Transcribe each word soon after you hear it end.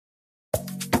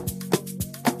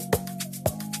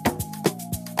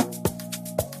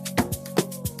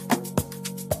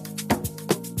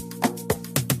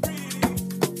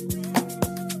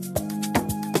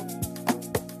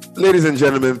Ladies and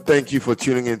gentlemen, thank you for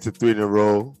tuning in to Three in a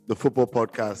Row, the football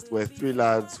podcast where three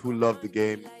lads who love the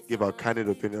game give our candid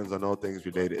opinions on all things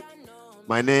related.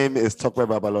 My name is Tokwe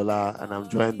Babalola, and I'm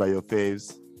joined by your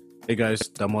faves. Hey guys,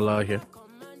 Damola here.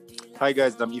 Hi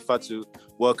guys, I'm Ifatu.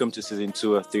 Welcome to season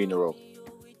 2 of 3 in a Row.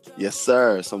 Yes,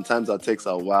 sir. Sometimes our takes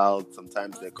are wild,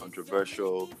 sometimes they're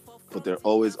controversial, but they're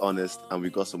always honest, and we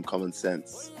got some common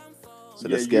sense. So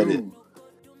let's get it.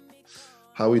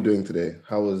 How are we doing today?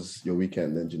 How was your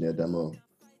weekend, Engineer Damo?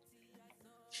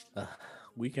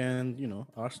 Weekend,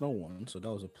 Arsenal won, so that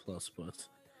was a plus. But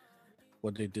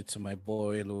what they did to my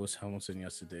boy Lewis Hamilton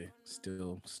yesterday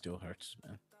still hurts,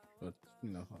 man. But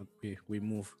we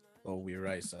move or we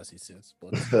rise, as he says.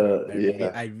 But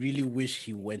I really wish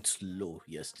he went slow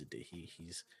yesterday.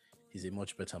 He's a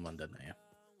much better man than I am.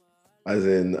 As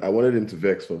in, I wanted him to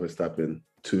vex for Verstappen,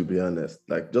 to be honest,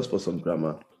 like just for some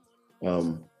drama.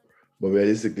 But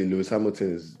realistically, Lewis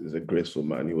Hamilton is a graceful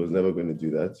man. He was never going to do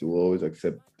that. He will always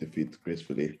accept defeat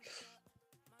gracefully.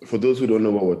 For those who don't know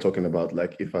what we're talking about,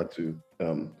 like Ifatu,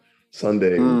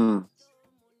 Sunday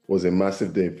was a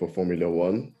massive day for Formula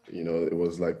One. It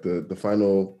was like the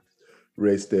final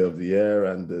race day of the year,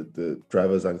 and the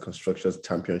Drivers' and Constructors'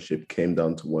 Championship came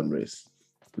down to one race.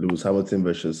 Lewis Hamilton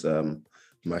versus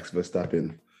Max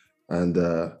Verstappen. And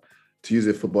to use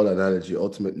a football analogy,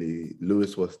 ultimately,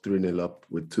 Lewis was 3-0 up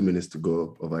with 2 minutes to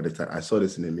go of added time. I saw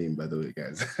this in a meme, by the way,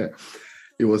 guys.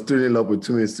 He was 3-0 up with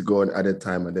 2 minutes to go on added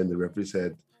time, and then the referee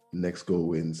said, next goal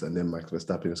wins, and then Max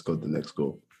Verstappen scored the next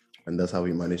goal. And that's how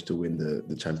he managed to win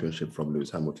the championship from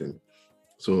Lewis Hamilton.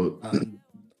 So,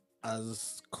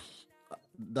 as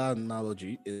that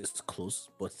analogy is close,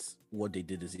 but what they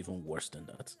did is even worse than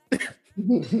that.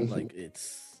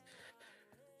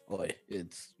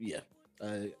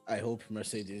 I hope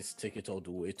Mercedes take it all the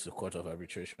way to the court of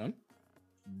arbitration.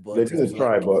 But they didn't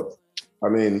try, but I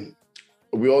mean,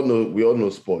 we all know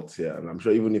sports here, and I'm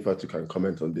sure even if I can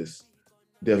comment on this,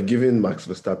 they have given Max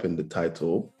Verstappen the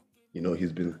title.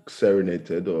 He's been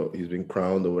serenaded or he's been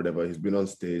crowned or whatever. He's been on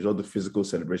stage. All the physical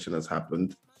celebration has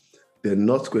happened. They're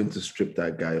not going to strip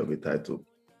that guy of a title.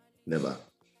 Never.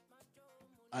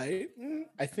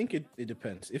 I think it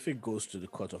depends if it goes to the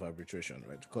court of arbitration,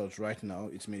 right? Because right now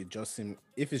it may just seem,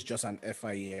 if it's just an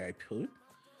FIA appeal,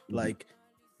 like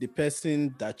the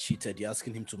person that cheated, you're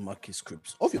asking him to mark his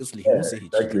scripts. Obviously, he won't say he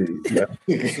cheated.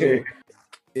 Yeah. So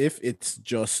if it's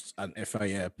just an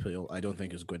FIA appeal, I don't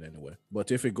think it's going anywhere.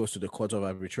 But if it goes to the court of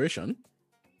arbitration,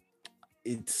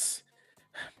 it's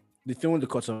the thing with the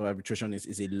court of arbitration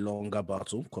is a longer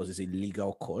battle because it's a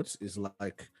legal court. It's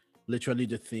like literally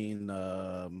the thing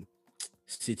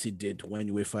City did when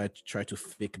UEFA tried to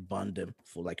fake ban them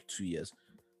for like 2 years.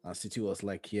 And City was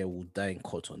like, yeah, we'll die in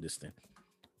court on this thing.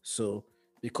 So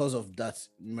because of that,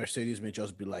 Mercedes may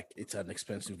just be like, it's an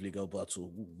expensive legal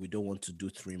battle. We don't want to do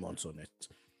 3 months on it.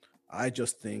 I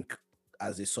just think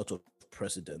as a sort of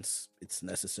precedence, it's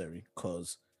necessary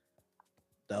because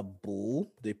that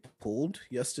bull they pulled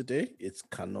yesterday, it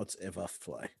cannot ever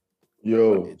fly.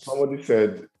 Somebody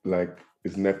said like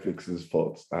it's Netflix's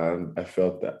fault, and I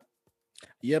felt that.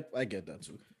 Yep, I get that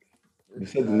too. They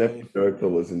said the Netflix director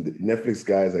was in the Netflix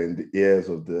guys are in the ears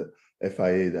of the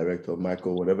FIA director,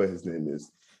 Michael, whatever his name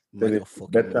is. Michael fucking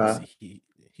better, he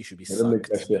should be sacked. Make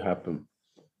that shit happen.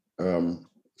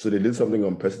 So they did something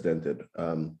unprecedented.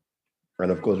 And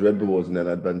of course, Red Bull was in an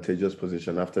advantageous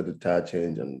position after the tire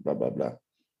change and blah, blah, blah.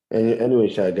 Anyway,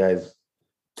 shy guys,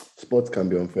 sports can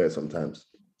be unfair sometimes.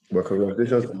 But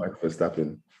congratulations to Max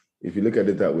Verstappen. If you look at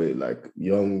it that way, like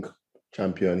young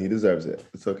champion, he deserves it.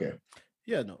 It's okay.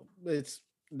 Yeah, no,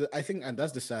 I think, and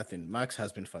that's the sad thing. Max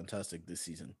has been fantastic this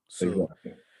season. So,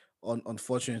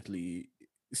 unfortunately,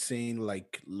 saying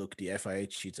like, look, the FIA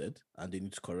cheated and they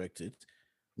need to correct it.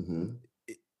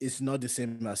 It's not the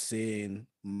same as saying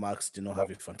Max did not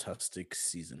have a fantastic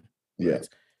season. Right? Yeah,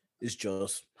 it's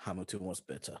just Hamilton was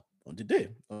better on the day.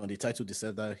 On the title, they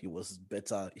said that he was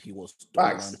better. He was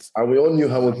dominant. And we all knew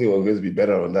Hamilton was going to be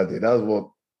better on that day. That's what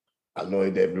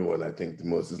annoyed everyone, I think, the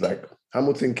most. It's like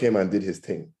Hamilton came and did his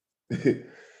thing, and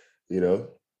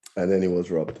then he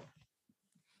was robbed.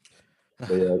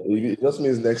 But yeah, it just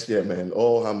means next year, man,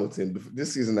 all Hamilton.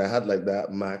 This season, I had like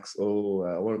that Max. I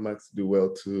want Max to do well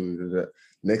too.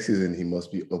 Next season, he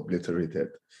must be obliterated.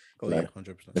 Oh, yeah,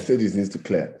 100%. Mercedes needs to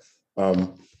clear.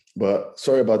 But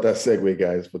sorry about that segue,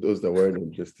 guys. For those that weren't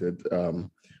interested,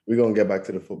 we're going to get back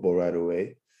to the football right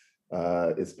away.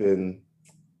 It's been,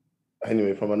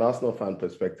 anyway, from an Arsenal fan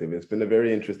perspective, it's been a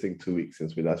very interesting 2 weeks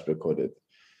since we last recorded.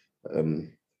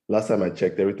 Last time I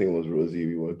checked, everything was rosy.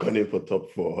 We were gunning for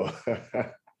top 4.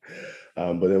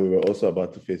 But then we were also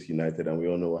about to face United, and we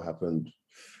all know what happened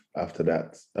after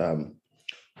that.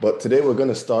 But today we're going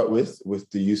to start with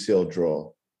the UCL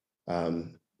draw,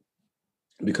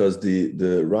 because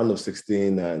the round of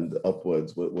 16 and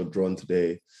upwards were drawn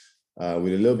today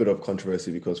with a little bit of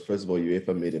controversy because, first of all,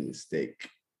 UEFA made a mistake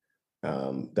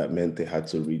that meant they had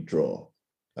to redraw.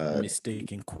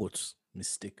 Mistake in quotes.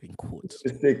 Mistake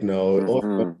now.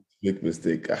 Mhm. Big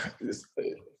mistake.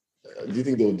 Do you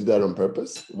think they will do that on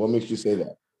purpose? What makes you say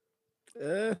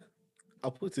that?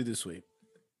 I'll put it this way.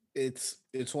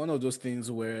 It's one of those things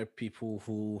where people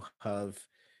who have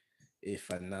a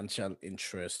financial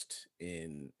interest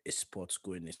in a sport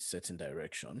going in a certain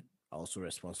direction are also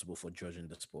responsible for judging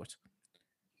the sport.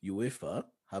 UEFA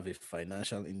have a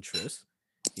financial interest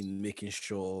in making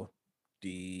sure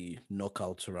the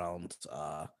knockout rounds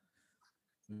are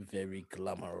very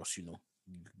glamorous, you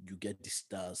get the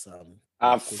stars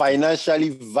Are financially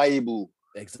viable.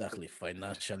 Exactly,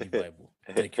 financially viable.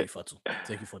 Thank you, Ifatu.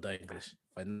 Thank you for that English.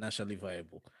 Financially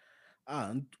viable.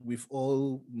 And we've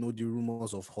all know the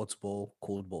rumors of hot ball,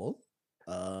 cold ball.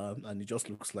 And it just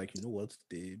looks like, you know what,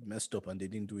 they messed up and they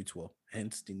didn't do it well.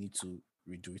 Hence, they need to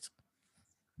redo it.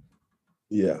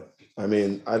 Yeah. I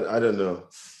mean, I don't know.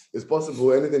 It's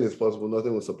possible. Anything is possible.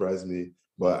 Nothing will surprise me.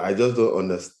 But I just don't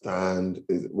understand.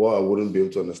 What I wouldn't be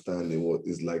able to understand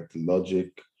is like the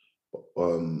logic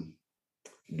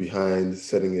behind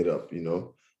setting it up,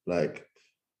 Like,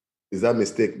 is that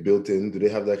mistake built in? Do they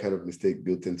have that kind of mistake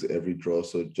built into every draw?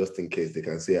 So just in case they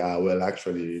can say, well,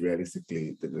 actually,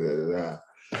 realistically,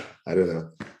 I don't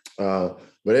know.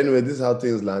 But anyway, this is how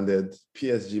things landed.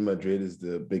 PSG Madrid is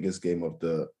the biggest game of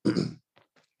the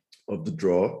of the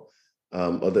draw.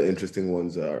 Other interesting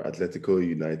ones are Atletico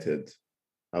United,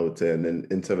 I would say, and then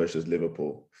Inter versus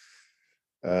Liverpool.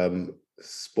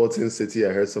 Sporting City,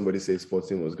 I heard somebody say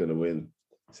Sporting was going to win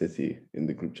City in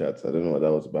the group chat. I don't know what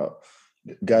that was about.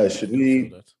 Guys, should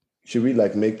we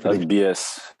like make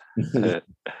predictions? That's BS.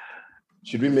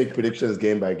 Should we make predictions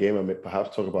game by game and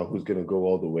perhaps talk about who's going to go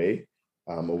all the way?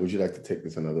 Or would you like to take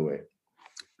this another way?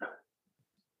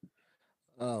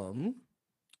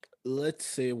 Let's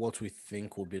say what we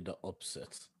think will be the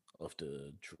upset of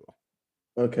the draw.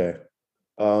 Okay.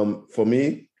 For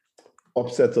me,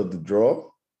 upset of the draw,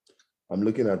 I'm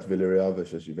looking at Villarreal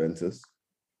versus Juventus.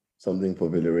 Something for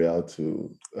Villarreal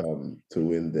to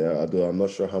win there. Although I'm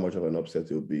not sure how much of an upset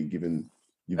it will be given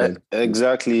Juventus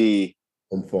exactly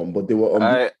on form, but they were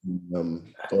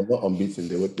unbeaten. Or not unbeaten.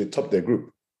 They topped their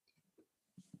group.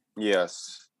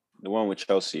 Yes, the one with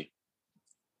Chelsea.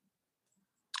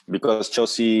 Because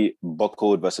Chelsea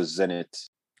buckled versus Zenit.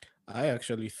 I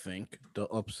actually think the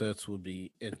upsets will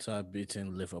be Inter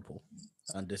beating Liverpool.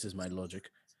 And this is my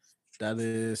logic. That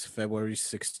is February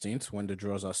 16th when the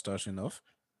draws are starting off.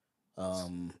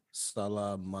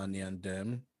 Salah, Mane, and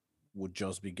them would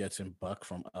just be getting back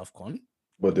from AFCON.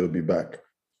 But they'll be back.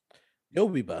 They'll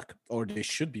be back, or they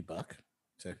should be back,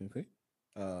 technically.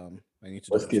 I need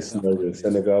to Worst case scenario,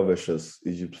 Senegal versus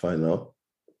Egypt final.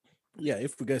 Yeah,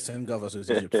 if we get Senegal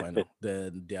versus Egypt final,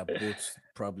 then they are both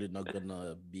probably not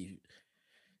gonna be.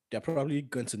 They're probably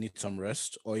going to need some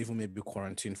rest, or even maybe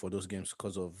quarantine for those games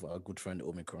because of our good friend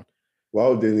Omicron.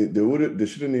 Wow, they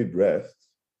shouldn't need rest.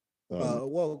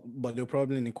 Well, but they'll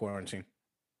probably need quarantine.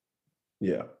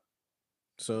 Yeah.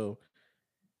 So,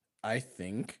 I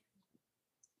think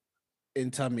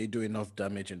Inter may do enough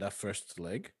damage in that first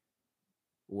leg,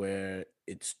 where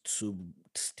it's too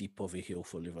steep of a hill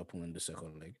for Liverpool in the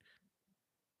second leg.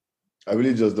 I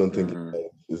really just don't think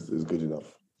it's good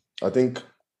enough. I think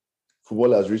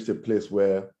football has reached a place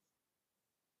where,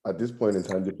 at this point in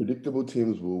time, the predictable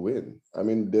teams will win. I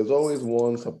mean, there's always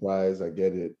one surprise, I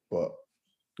get it, but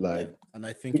and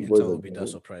I think Inter will be that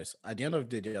surprise. At the end of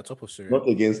the day, they are top of Serie A. Not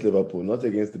against Liverpool, not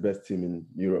against the best team in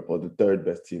Europe or the third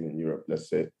best team in Europe, let's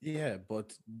say. Yeah,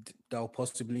 but they're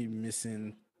possibly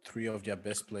missing 3 of their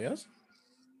best players.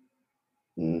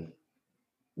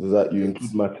 Does that you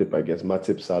include Matip, I guess?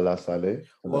 Matip, Salah, Saleh?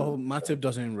 Well, Matip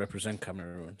doesn't represent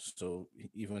Cameroon, so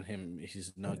even him,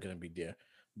 he's not going to be there.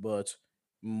 But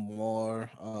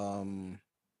more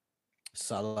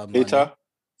Salah, Keita?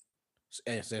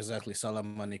 Yes, exactly. Salah,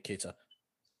 Mane, Keita.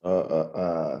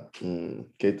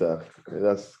 Keita,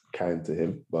 that's kind to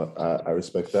him, but I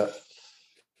respect that.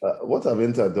 What have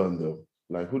Inter done, though?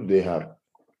 Like, who do they have?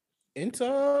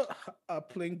 Inter are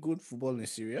playing good football in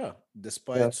Serie A,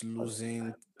 despite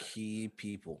losing key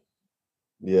people.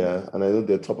 Yeah, and I know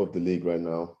they're top of the league right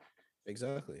now.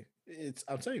 Exactly.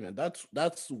 I'm telling you, man,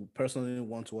 that's personally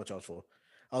one to watch out for.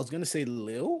 I was going to say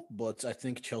Lille, but I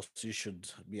think Chelsea should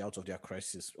be out of their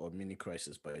crisis or mini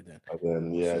crisis by then.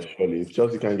 And then, surely. If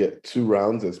Chelsea can get 2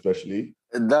 rounds, especially.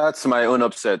 That's my own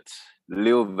upset.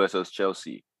 Lille versus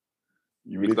Chelsea.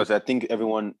 Because I think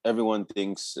everyone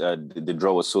thinks the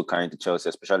draw was so kind to Chelsea,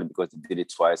 especially because they did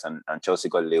it twice and Chelsea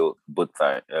got Leo both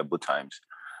times.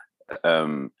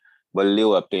 But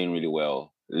Leo are playing really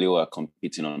well. Leo are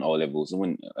competing on all levels.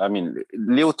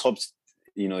 Leo tops,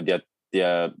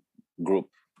 their group.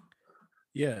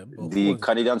 Yeah, the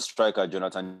Canadian striker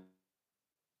Jonathan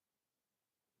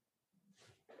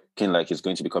looking like he's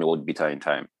going to become a world beater in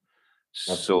time.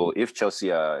 So if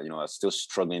Chelsea are still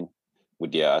struggling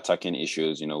with their attacking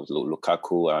issues, with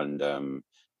Lukaku and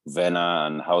Werner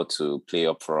and how to play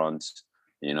up front,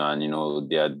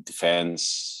 and their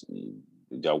defense,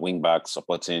 their wing backs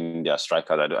supporting their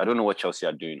strikers. I don't know what Chelsea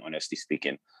are doing, honestly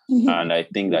speaking. Mm-hmm. And I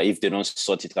think that if they don't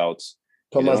sort it out,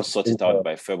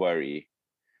 by February,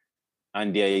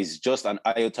 and there is just an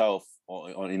iota of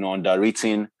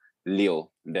underrating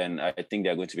Leo, then I think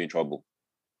they're going to be in trouble.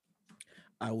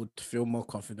 I would feel more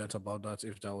confident about that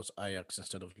if that was Ajax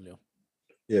instead of Leo.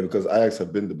 Yeah, because Ajax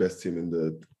have been the best team in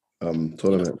the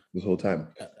tournament this whole time.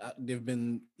 They've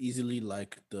been easily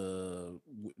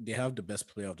they have the best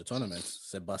player of the tournament,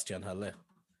 Sebastian Haller.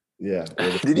 Yeah.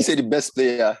 Did you say the best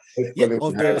player? Yeah,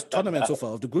 of the tournament so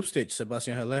far, of the group stage,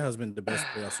 Sebastian Haller has been the best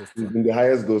player so far. He's been the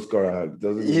highest goal scorer.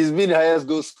 He's been the highest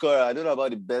goal scorer. I don't know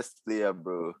about the best player,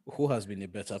 bro. Who has been a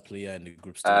better player in the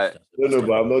group stage? No,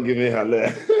 but I'm not giving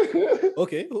Haller.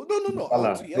 Okay. No.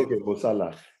 Okay,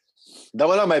 Salah. That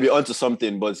one might be onto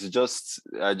something, but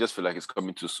I just feel like it's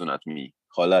coming too soon at me.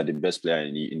 Haller, the best player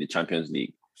in the Champions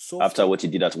League, after what he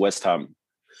did at West Ham.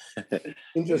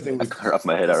 Interesting. I can't wrap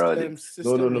my head around it.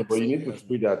 No, but you need to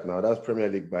free that now. That's Premier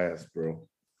League bias, bro.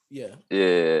 Yeah.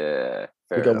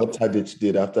 Look at what Tadic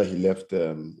did after he left.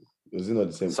 Was it not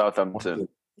the same? Southampton.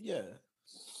 Yeah.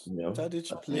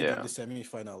 Tadic played in the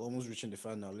semi-final, almost reaching the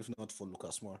final, if not for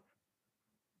Lucas Moura.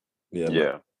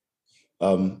 Yeah.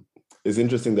 It's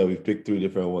interesting that we've picked 3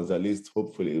 different ones. At least,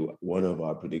 hopefully, one of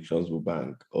our predictions will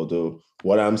bank. Although,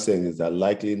 what I'm saying is that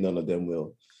likely none of them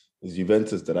will. It's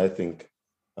Juventus that I think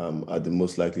are the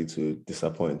most likely to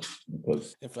disappoint.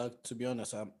 Because, in fact, to be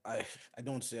honest, I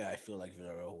don't say I feel like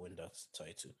Villarreal will win that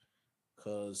title,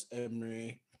 because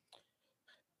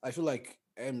I feel like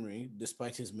Emery,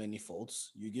 despite his many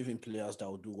faults, you give him players that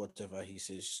will do whatever he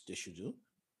says they should do,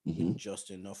 with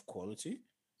just enough quality.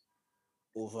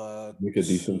 Make a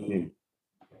decent team.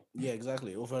 Yeah,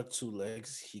 exactly. Over 2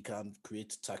 legs, he can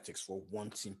create tactics for one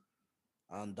team.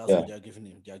 And that's what they're giving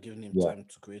him. They're giving him time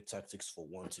to create tactics for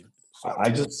one team. So,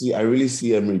 I really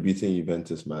see Emery beating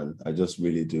Juventus, man. I just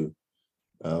really do.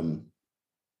 But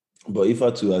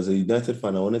Ifatu, as a United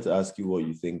fan, I wanted to ask you what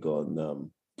you think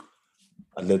on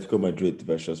Atletico Madrid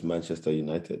versus Manchester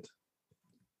United.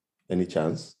 Any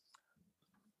chance?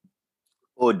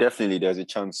 Oh, definitely. There's a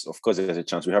chance. Of course, there's a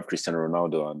chance. We have Cristiano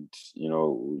Ronaldo, and you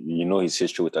know his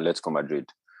history with Atletico Madrid.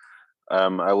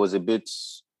 I was a bit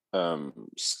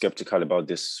skeptical about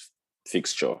this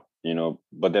fixture,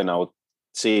 but then I would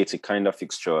say it's a kind of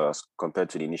fixture as compared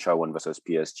to the initial one versus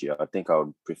PSG. I think I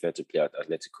would prefer to play at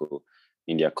Atletico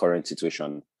in their current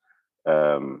situation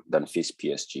than face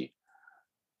PSG.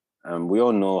 We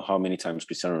all know how many times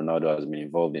Cristiano Ronaldo has been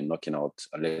involved in knocking out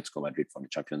Atletico Madrid from the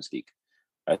Champions League.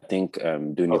 I think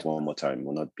doing it one more time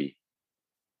will not be.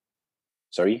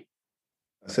 Sorry?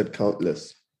 I said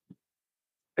countless.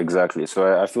 Exactly.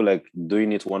 So I feel like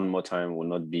doing it one more time will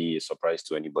not be a surprise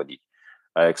to anybody.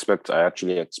 I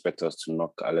actually expect us to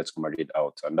knock Atletico Madrid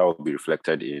out, and that will be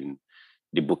reflected in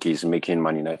the bookies making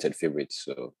Man United favorites.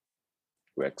 So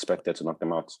we're expected to knock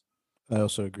them out. I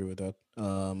also agree with that.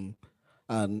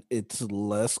 And it's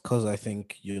less because I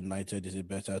think United is a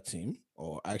better team,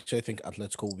 or actually I think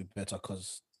Atletico will be better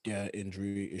because their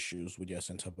injury issues with their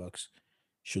centre backs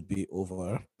should be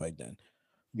over by then.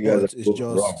 But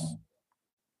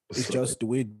it's just the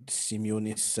way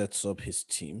Simeone sets up his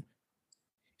team.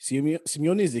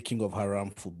 Simeone is the king of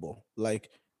haram football. Like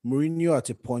Mourinho at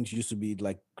a point used to be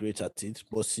like great at it,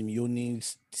 but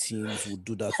Simeone's teams would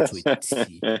do that to a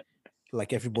T.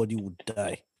 Like everybody would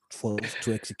die to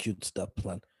execute that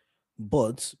plan.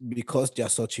 But because they're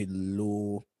such a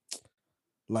low,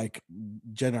 like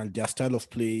generally their style of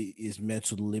play is meant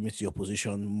to limit the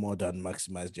opposition more than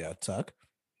maximize their attack,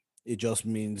 it just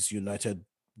means United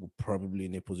will probably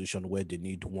in a position where they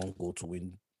need 1 goal to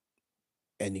win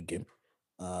any game.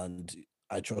 And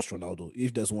I trust Ronaldo.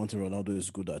 If there's one thing Ronaldo is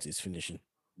good at, is finishing.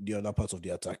 The other part of the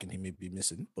attacking he may be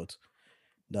missing, but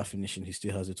that finishing he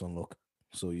still has it on lock.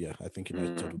 So yeah, I think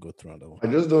United will go through on that one. I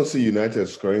just don't see United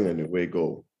scoring an away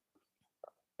goal.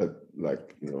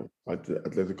 Atletico. I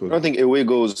don't think away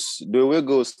goals. The away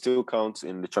goals still count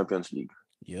in the Champions League.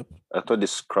 Yep. I thought they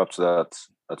scrapped that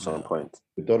at some point.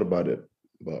 They thought about it,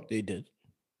 but they did.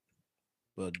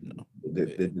 but no. They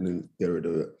didn't get rid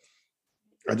of it.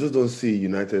 I just don't see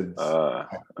United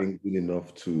being good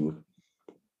enough to,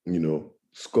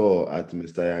 score at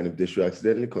Mr. And if they should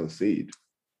accidentally concede,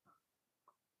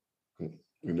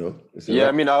 Yeah,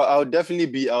 I mean, I'll definitely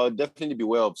be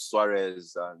aware of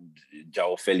Suarez and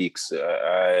João Felix.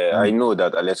 I know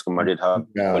that Atletico Madrid have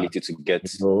quality to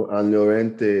get. And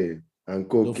Llorente and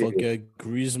Koke. Don't forget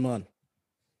Griezmann.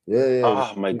 Yeah.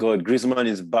 Oh my God, Griezmann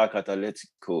is back at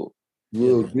Atletico.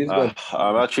 Bro, Griezmann.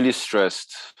 I'm actually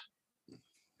stressed.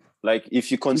 Like,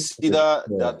 if you consider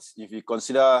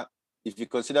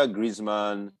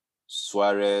Griezmann,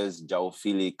 Suarez, João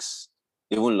Felix,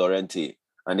 even Llorente,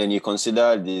 and then you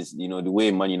consider this, the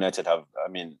way Man United have,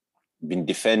 been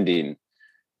defending,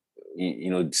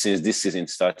 since this season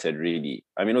started, really.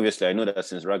 I mean, obviously, I know that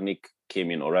since Rangnick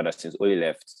came in, or rather since Ole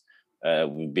left,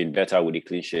 we've been better with the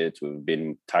clean sheets. We've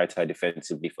been tighter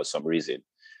defensively for some reason.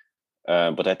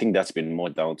 But I think that's been more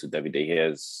down to David De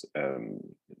Gea's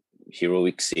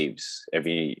heroic saves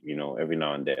every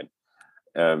now and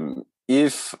then.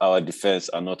 If our defense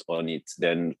are not on it,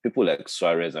 then people like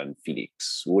Suarez and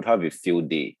Felix would have a field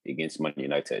day against Man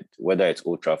United, whether it's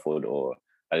Old Trafford or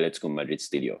Atletico Madrid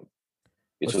Stadium.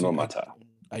 It will not matter.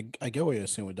 I get what you're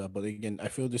saying with that, but again, I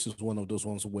feel this is one of those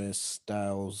ones where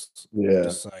styles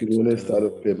decide. When they start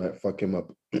up, they might fuck him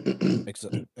up.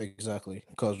 Exactly,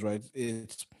 because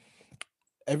it's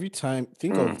every time.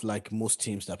 Think of like most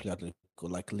teams that play Atletico,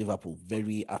 like Liverpool,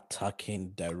 very attacking,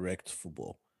 direct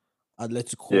football.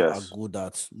 Atletico are good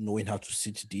at knowing how to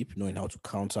sit deep, knowing how to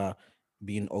counter,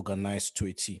 being organized to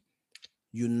a T.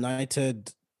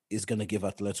 United is going to give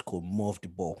Atletico more of the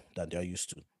ball than they're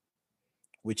used to,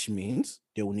 which means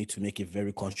they will need to make a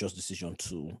very conscious decision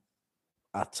to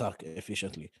attack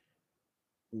efficiently,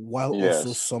 while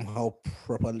also somehow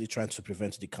properly trying to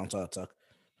prevent the counter-attack.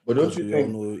 But don't you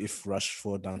think? All know if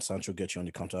Rashford and Sancho get you on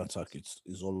the counter-attack, it's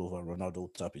all over. Ronaldo will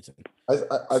tap it in.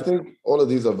 I think all of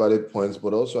these are valid points,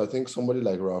 but also I think somebody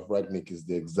like Ralf Rangnick is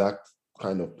the exact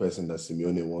kind of person that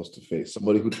Simeone wants to face.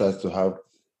 Somebody who tries to have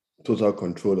total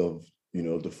control of,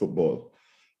 the football,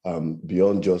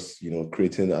 beyond just,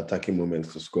 creating attacking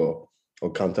moments to score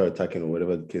or counter-attacking or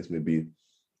whatever the case may be.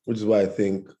 Which is why I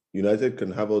think United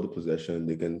can have all the possession,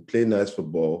 they can play nice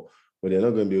football, but they're not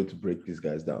going to be able to break these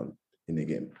guys down in the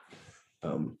game.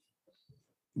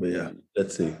 But yeah,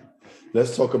 let's see.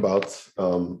 Let's talk about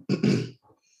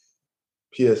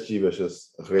PSG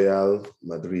versus Real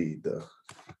Madrid.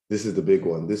 This is the big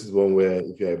one. This is one where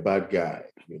if you're a bad guy,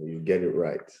 you get it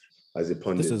right as a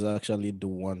pundit. This is actually the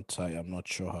one tie I'm not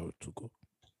sure how to go.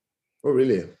 Oh,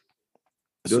 really?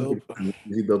 Don't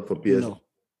lead up for PSG?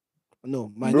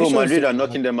 No. Madrid are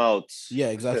knocking them out. Yeah,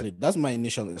 exactly. That's my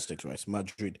initial instinct, right?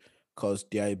 Madrid, because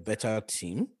they are a better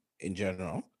team in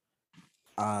general.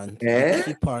 And the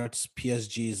key parts,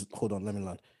 PSG's, hold on, let me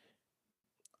land.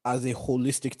 As a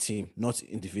holistic team, not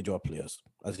individual players,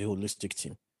 as a holistic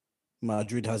team,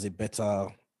 Madrid has a better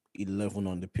 11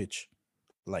 on the pitch,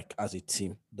 like as a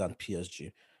team, than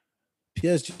PSG.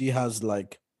 PSG has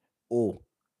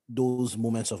those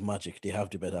moments of magic. They have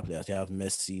the better players. They have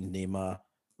Messi, Neymar,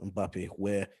 Mbappe,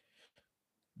 where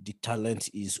the talent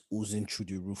is oozing through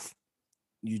the roof.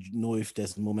 You know if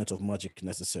there's a moment of magic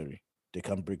necessary, they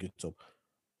can bring it up.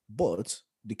 But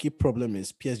the key problem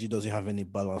is PSG doesn't have any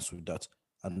balance with that,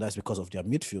 and that's because of their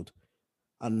midfield.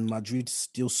 And Madrid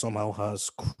still somehow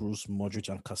has Kroos, Modric,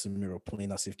 and Casemiro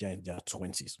playing as if they're in their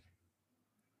 20s.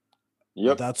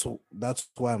 Yep. That's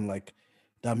why I'm like,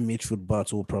 that midfield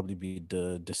battle will probably be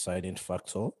the deciding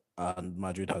factor, and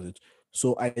Madrid has it.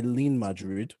 So I lean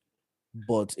Madrid,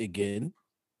 but again,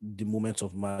 the moment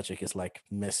of magic is like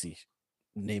Messi,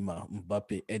 Neymar,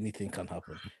 Mbappe, anything can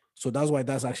happen. So that's why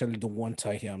that's actually the one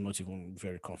tie here I'm not even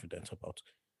very confident about.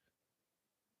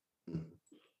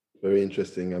 Very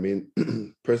interesting. I mean,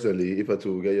 personally, if I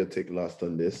to get your take last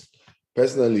on this,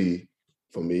 personally,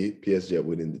 for me, PSG are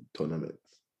winning the tournament.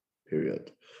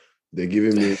 Period. They're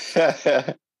giving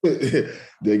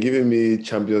me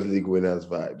Champions League winners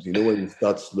vibes. You know, when you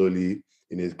start slowly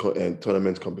in a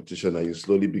tournament competition and you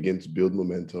slowly begin to build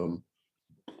momentum.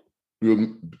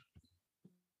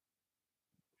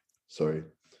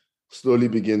 Slowly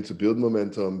begin to build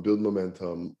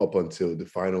momentum up until the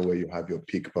final where you have your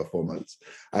peak performance.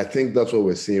 I think that's what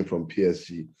we're seeing from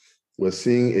PSG. We're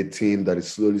seeing a team that is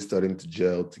slowly starting to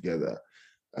gel together.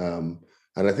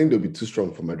 And I think they'll be too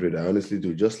strong for Madrid. I honestly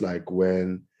do. Just like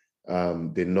when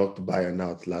they knocked Bayern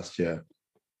out last year.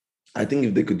 I think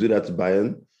if they could do that to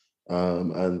Bayern,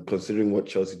 and considering what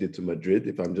Chelsea did to Madrid,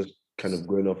 if I'm just kind of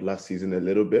going off last season a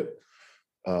little bit,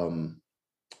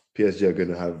 PSG are going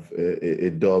to have a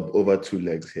dub over 2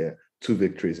 legs here, 2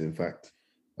 victories, in fact.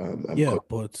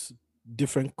 But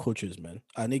different coaches, man.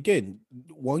 And again,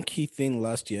 one key thing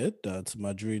last year that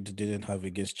Madrid didn't have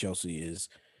against Chelsea is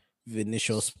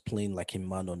Vinicius playing like a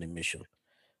man on a mission.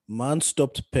 Man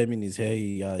stopped perming his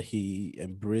hair. He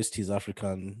embraced his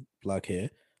African black hair,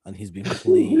 and he's been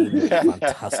playing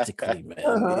fantastically,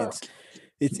 man.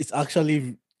 It's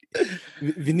actually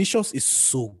Vinicius is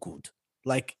so good.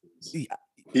 Like he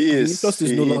is. Vinicius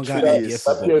is no longer idea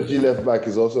That PSG left back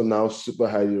is also now super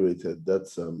highly rated.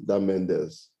 That's that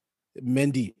Mendes.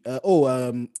 Mendy.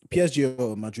 PSG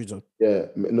or Madrid? Yeah,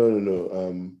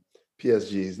 no.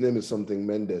 PSG. His name is something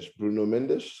Mendes. Bruno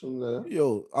Mendes. Something like that.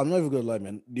 Yo, I'm not even gonna lie,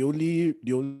 man. The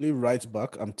only right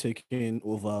back I'm taking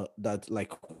over that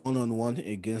like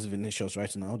 1-on-1 against Vinicius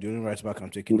right now. The only right back I'm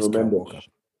taking Bruno is Kyle Mendes. Walker.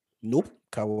 Nope,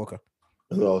 Kyle Walker.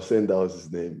 No, I was saying that was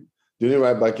his name. The only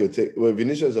right back you'll take. Well,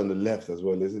 Vinicius is on the left as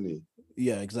well, isn't he?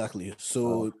 Yeah, exactly.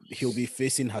 So he'll be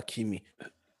facing Hakimi.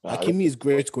 Ah, Hakimi is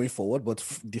great going forward, but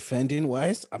defending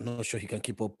wise, I'm not sure he can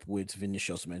keep up with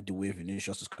Vinicius, man. The way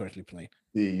Vinicius is currently playing.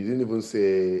 You didn't even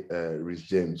say Rhys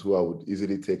James, who I would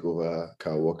easily take over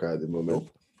Kyle Walker at the moment.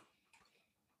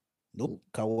 Nope.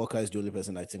 Kyle Walker is the only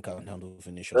person I think can handle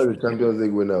Vinicius. That's the Champions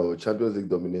League winner or Champions League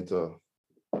dominator.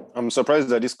 I'm surprised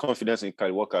that this confidence in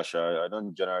Kyle Walker, I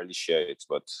don't generally share it,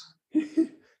 but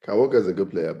Kyle Walker is a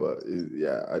good player, but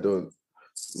I don't.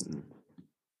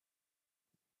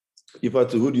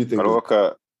 Ifatu, who do you think? Kyle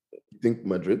Walker. You think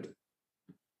Madrid?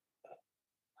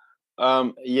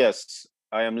 Yes,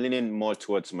 I am leaning more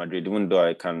towards Madrid, even though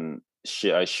I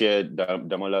share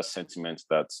Damola's sentiments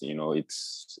that,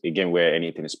 it's a game where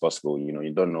anything is possible.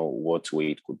 You don't know what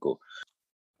way it could go.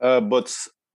 But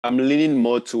I'm leaning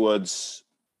more towards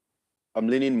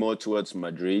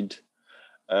Madrid,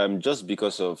 just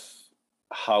because of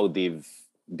how they've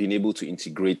been able to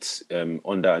integrate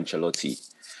under Ancelotti.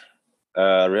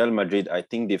 Real Madrid, I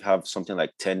think they've had something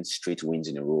like 10 straight wins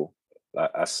in a row.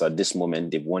 As at this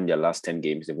moment, they've won their last 10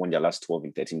 games. They've won their last 12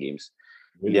 in 13 games.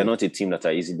 Really? They're not a team that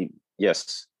are easily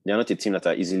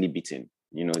beaten.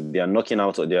 They are knocking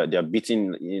out, or they're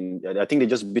beating I think they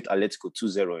just beat Atletico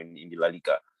 2-0 in the La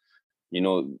Liga.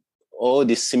 All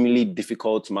the seemingly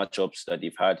difficult matchups that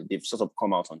they've had, they've sort of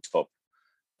come out on top.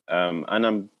 And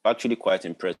I'm actually quite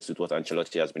impressed with what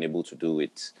Ancelotti has been able to do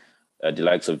with the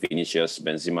likes of Vinicius,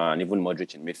 Benzema, and even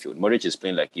Modric in midfield. Modric is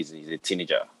playing like he's a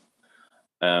teenager.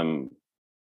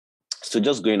 So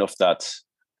just going off that,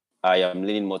 I am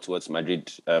leaning more towards Madrid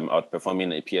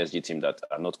outperforming a PSG team that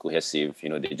are not cohesive.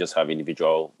 They just have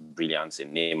individual brilliance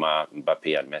in Neymar,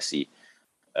 Mbappe, and Messi.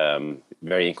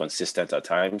 Very inconsistent at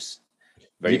times.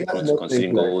 Very prone to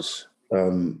conceding goals.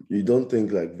 You don't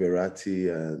think like Verratti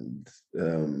and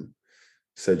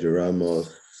Sergio Ramos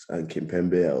and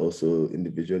Kimpembe are also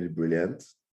individually brilliant?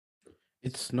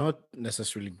 It's not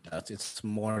necessarily that. It's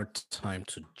more time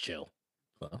to gel.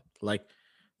 Like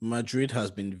Madrid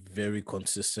has been very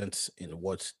consistent in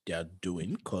what they are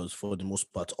doing because for the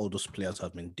most part, all those players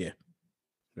have been there,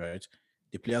 right?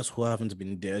 The players who haven't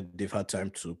been there, they've had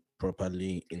time to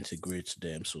properly integrate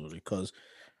them. So because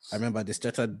I remember they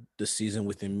started the season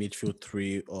with a midfield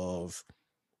three of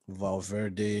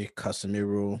Valverde,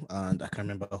 Casemiro, and I can't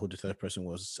remember who the third person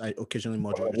was. I occasionally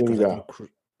Modric.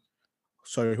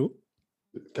 Sorry, who?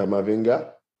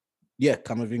 Camavinga? Yeah,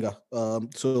 Camavinga.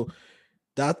 So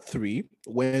that three,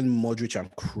 when Modric and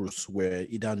Kroos were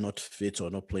either not fit or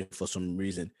not playing for some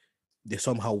reason, they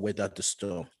somehow weathered the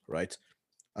storm, right?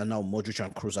 And now Modric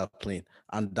and Kroos are playing.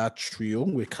 And that trio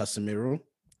with Casemiro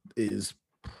is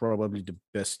probably the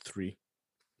best three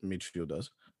midfielders.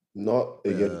 Not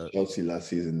against Chelsea last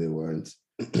season, they weren't.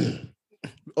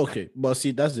 Okay, but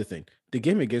see, that's the thing. The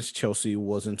game against Chelsea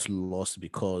wasn't lost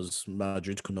because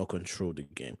Madrid could not control the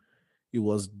game.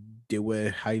 They were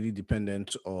highly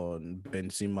dependent on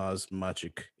Benzema's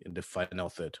magic in the final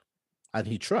third. And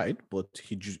he tried, but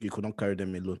he could not carry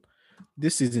them alone.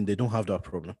 This season, they don't have that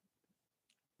problem.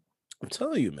 I'm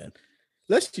telling you, man.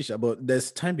 Let's teach about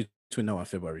there's time between now and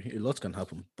February. A lot can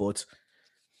happen, but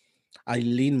I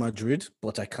lean Madrid,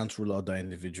 but I can't rule out that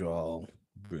individual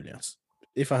brilliance.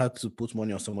 If I had to put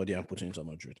money on somebody, I'm putting it on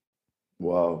Madrid.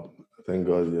 Wow. Thank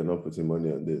God you're not putting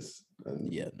money on this.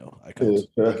 Yeah, no, I can't.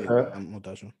 I'm not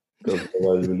that sure.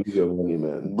 Because you lose your money,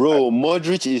 man. Bro,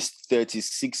 Modric is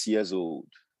 36 years old.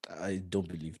 I don't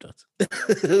believe that.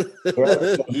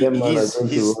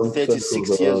 He's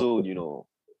 36 years old,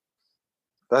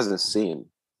 That's insane.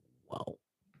 Wow.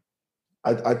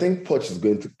 I think Poch is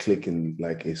going to click in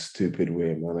like a stupid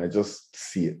way, man. I just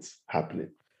see it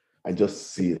happening. I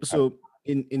just see it. So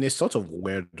in a sort of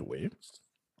weird way,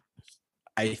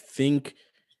 I think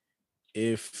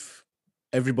if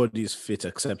everybody is fit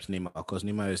except Neymar, because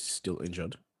Neymar is still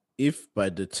injured, if by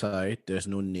the tie there's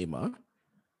no Neymar,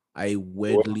 I What's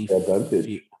weirdly the advantage?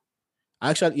 feel.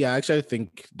 I actually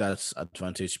think that's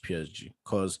advantage PSG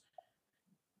because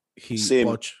Same.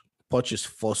 Poch is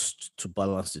forced to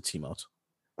balance the team out.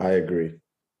 I agree.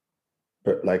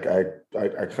 But like I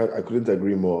couldn't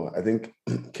agree more. I think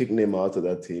kick Neymar out of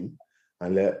that team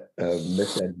and let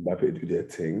Messi and Mbappe do their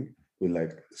thing with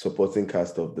like supporting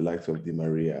cast of the likes of Di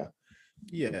Maria.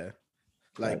 Yeah,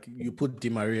 like you put Di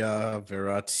Maria,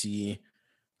 Verratti,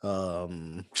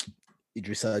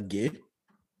 Idrissa Gueye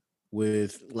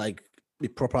with like a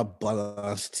proper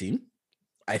balanced team.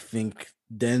 I think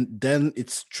then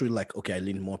it's true. Like okay, I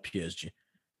lean more PSG,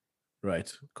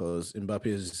 right? Because Mbappe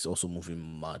is also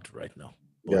moving mad right now.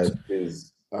 But Guys,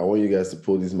 please, I want you guys to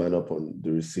pull this man up on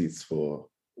the receipts for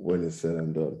when it's said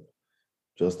and done.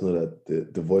 Just know that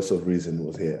the voice of reason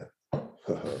was here.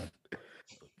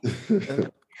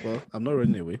 well, I'm not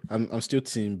running away. I'm still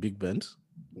team Big Ben.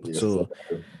 Yes, So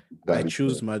I that-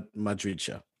 choose Madrid,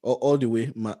 all the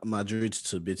way Madrid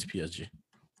to beat PSG.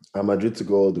 and Madrid to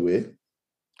go all the way.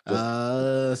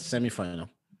 Semi-final.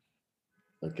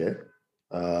 Okay.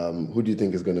 Who do you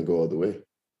think is going to go all the way?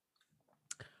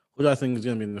 Who do I think is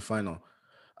going to be in the final?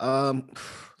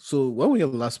 So when we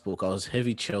last spoke, I was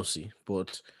heavy Chelsea,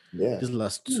 but Yeah. these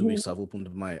last 2 weeks have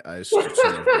opened my eyes to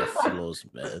some of their flaws,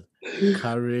 man.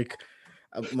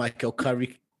 Michael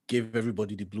Carrick gave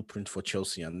everybody the blueprint for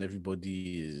Chelsea, and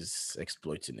everybody is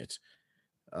exploiting it.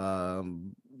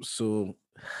 So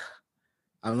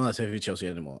I'm not a heavy Chelsea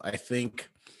anymore. I think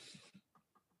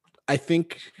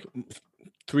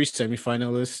 3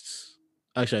 semi-finalists.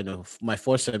 Actually, no. My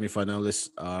 4 semi-finalists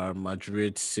are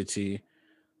Madrid, City,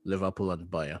 Liverpool, and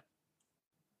Bayern.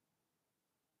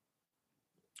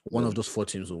 One of those 4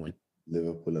 teams will win.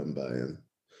 Liverpool and Bayern.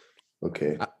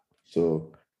 Okay.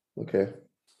 Okay.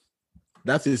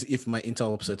 That is if my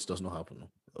Inter upset does not happen.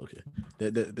 Okay.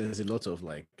 There's a lot of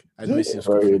like I know There's it's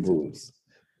variables.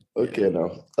 Okay,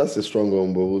 now that's a strong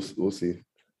one, but we'll see.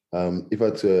 If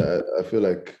I feel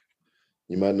like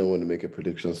you might not want to make a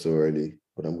prediction so early,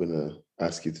 but I'm gonna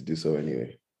ask you to do so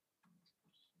anyway.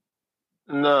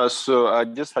 No, so I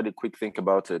just had a quick think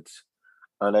about it,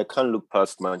 and I can't look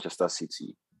past Manchester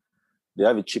City. They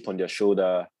have a chip on their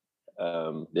shoulder.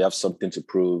 They have something to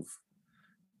prove.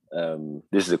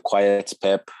 This is a quiet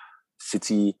Pep.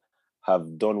 City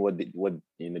have done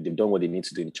they've done what they need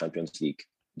to do in the Champions League.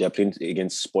 They're playing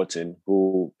against Sporting,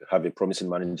 who have a promising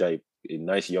manager, a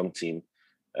nice young team.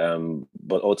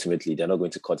 But ultimately, they're not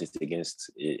going to cut it against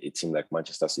a team like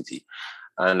Manchester City.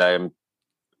 And I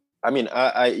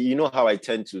you know how I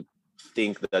tend to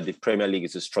think that the Premier League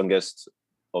is the strongest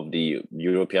of the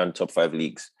European top 5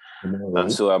 leagues.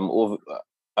 And so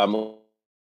I'm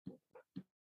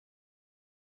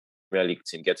Premier League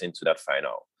team get into that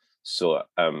final. So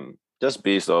just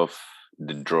based off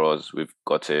the draws we've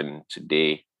gotten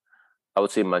today, I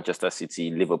would say Manchester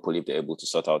City, Liverpool, if they're able to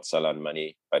sort out Salah and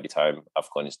Mane by the time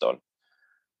AFCON is done.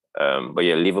 But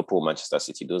yeah, Liverpool, Manchester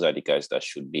City, those are the guys that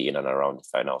should be in and around the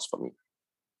finals for me.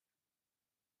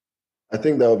 I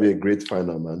think that would be a great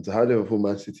final, man. To have Liverpool,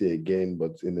 Man City again,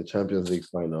 but in the Champions League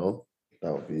final,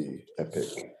 that would be epic.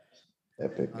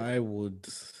 Epic. I would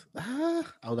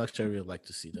actually really like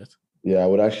to see that. Yeah, I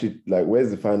would actually like. Where's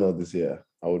the final this year?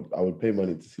 I would pay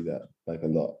money to see that, like a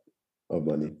lot of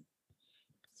money to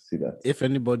see that. If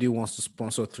anybody wants to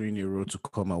sponsor 3 in a row to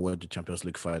come and wear the Champions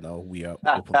League final, we are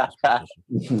open to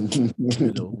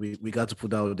sponsorship. We got to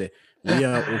put out there. We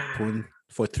are open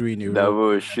for 3 in a row. That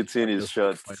was shooting his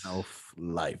shot. Final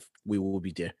live. We will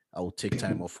be there. I will take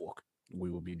time off work.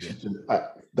 We will be there.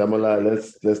 Damola,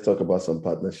 let's talk about some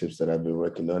partnerships that I've been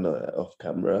working on off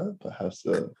camera. Perhaps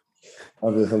there's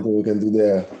something we can do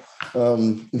there.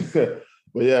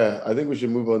 But yeah, I think we should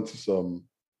move on to some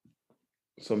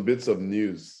bits of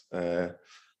news. The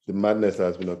madness that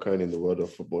has been occurring in the world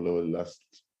of football over the last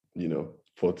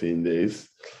 14 days.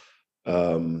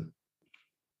 Where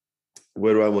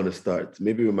do I want to start?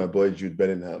 Maybe with my boy Jude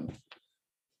Bellingham.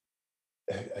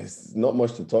 It's not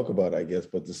much to talk about, I guess,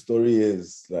 but the story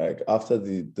is like after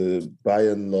the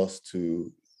Bayern lost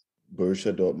to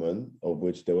Borussia Dortmund, of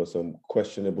which there were some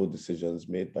questionable decisions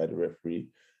made by the referee,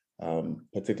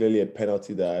 particularly a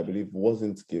penalty that I believe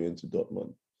wasn't given to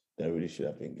Dortmund that really should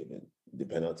have been given. The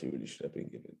penalty really should have been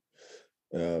given.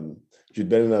 Jude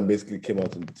Bellingham basically came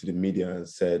out to the media and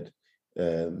said,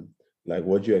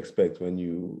 what do you expect when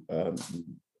you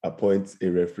appoint a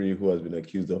referee who has been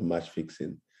accused of match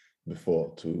fixing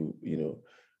before to,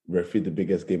 referee the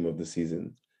biggest game of the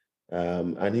season?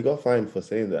 And he got fined for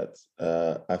saying that.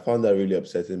 I found that really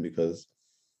upsetting because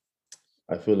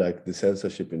I feel like the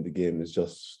censorship in the game is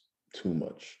just too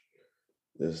much.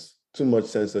 There's too much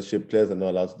censorship. Players are not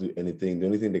allowed to do anything. The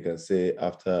only thing they can say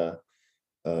after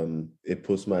a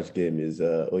post-match game is,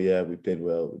 oh yeah, we played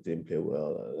well, we didn't play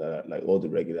well, like all the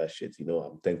regular shit.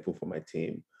 I'm thankful for my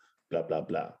team, blah blah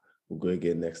blah. We'll go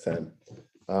again next time.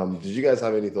 Did you guys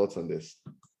have any thoughts on this?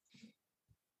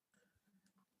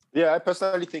 Yeah, I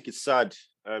personally think it's sad.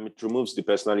 It removes the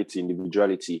personality,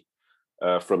 individuality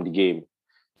from the game.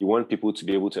 You want people to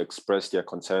be able to express their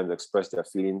concerns, express their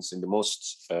feelings in the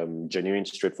most genuine,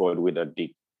 straightforward way that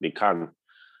they can.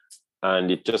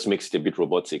 And it just makes it a bit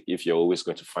robotic if you're always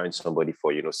going to find somebody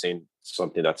for, saying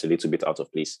something that's a little bit out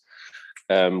of place.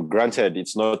 Granted,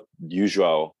 it's not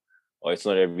usual, or it's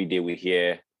not every day we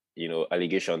hear,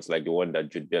 allegations like the one that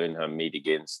Jude Bellingham made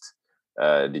against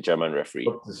the German referee.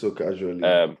 So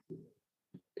casually.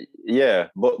 Yeah,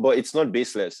 but it's not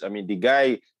baseless. I mean, the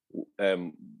guy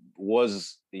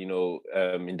was,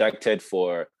 indicted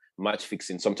for match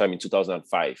fixing sometime in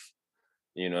 2005.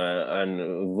 And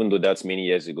even though that's many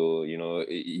years ago,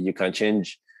 you can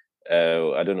change.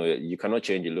 I don't know. You cannot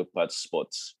change a Leopard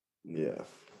sports. Yeah.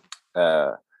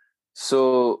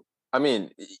 So I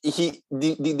mean,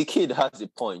 the kid has a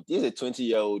point. He's a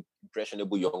 20-year-old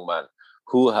impressionable young man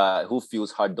who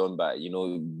feels hard done by.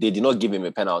 They did not give him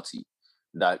a penalty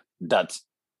that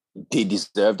they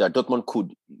deserved, that Dortmund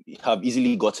could have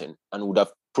easily gotten and would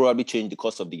have probably changed the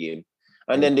course of the game.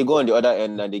 And then they go on the other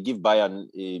end and they give Bayern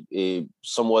a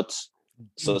somewhat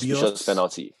suspicious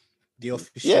penalty. The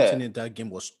officiating in that game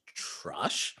was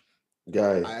trash.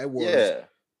 Guy.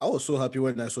 I was so happy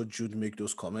when I saw Jude make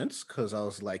those comments because I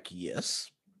was like, yes.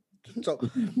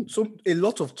 So a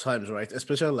lot of times, right,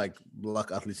 especially like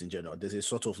black athletes in general, there's a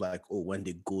sort of like, oh, when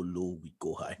they go low, we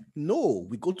go high. No,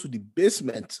 we go to the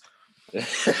basement.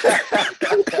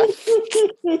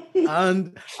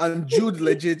 and Jude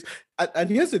legit, and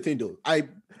here's the thing though, I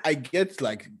get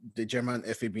like the German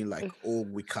FA being like, oh,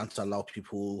 we can't allow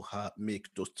people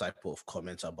make those type of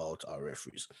comments about our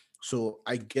referees. So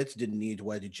I get the need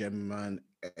why the German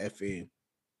FA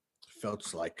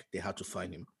felt like they had to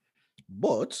fine him,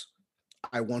 but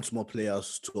I want more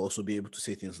players to also be able to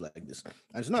say things like this.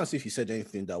 And it's not as if he said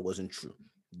anything that wasn't true.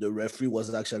 The referee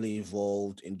was actually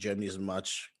involved in Germany's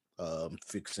match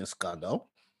fixing scandal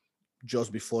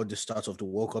just before the start of the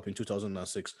World Cup in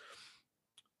 2006.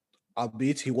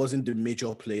 Albeit he wasn't the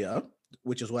major player,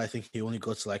 which is why I think he only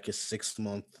got like a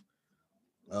 6-month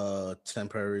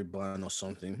temporary ban or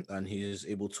something, and he is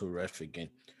able to ref again.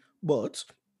 But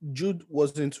Jude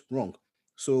wasn't wrong.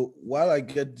 So while I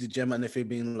get the German FA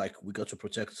being like, we got to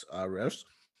protect our refs,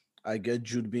 I get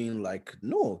Jude being like,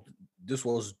 no, this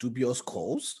was dubious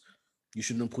calls. You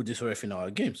shouldn't put this ref in our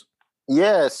games.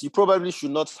 Yes, you probably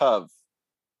should not have.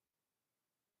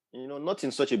 Not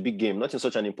in such a big game, not in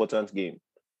such an important game.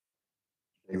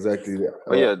 Exactly.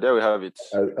 But yeah, there we have it.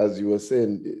 As you were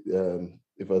saying,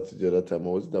 if I told you the other time,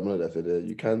 I was Damon that said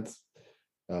you can't,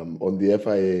 on the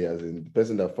FIA, as in the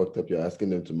person that fucked up, you're asking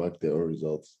them to mark their own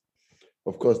results.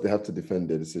 Of course, they have to defend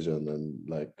their decision and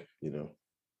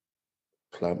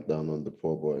clamp down on the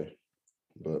poor boy.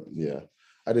 But yeah,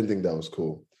 I didn't think that was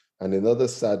cool. And in other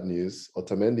sad news,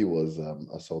 Otamendi was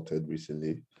assaulted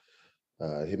recently.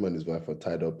 Him and his wife were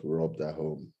tied up, robbed at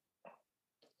home.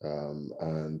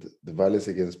 And the violence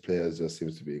against players just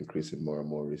seems to be increasing more and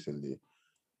more recently.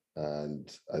 And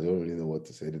I don't really know what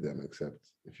to say to them, except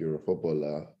if you're a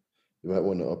footballer, you might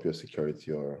want to up your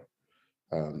security or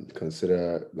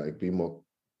consider be more,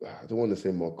 I don't want to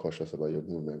say more cautious about your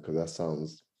movement because that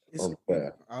sounds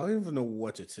unfair. I don't even know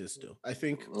what it is though. I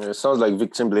think it sounds like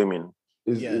victim blaming.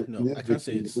 I can't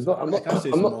say it's. I'm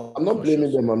not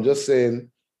blaming them. I'm just saying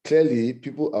clearly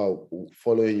people are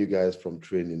following you guys from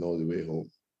training all the way home.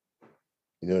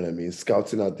 You know what I mean?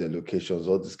 Scouting out their locations,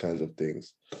 all these kinds of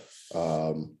things.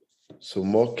 So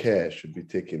more care should be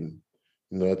taken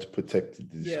in order to protect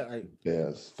these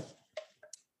players.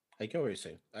 I get what you're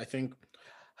saying. I think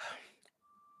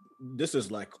this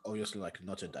is obviously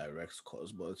not a direct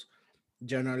cause, but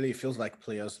generally it feels like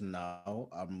players now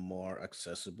are more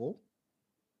accessible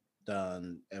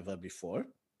than ever before.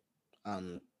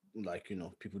 And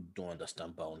people don't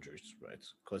understand boundaries, right?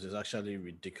 Because it's actually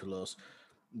ridiculous.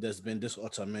 There's been this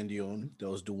Otamendi on. There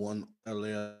was the one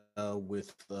earlier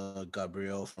with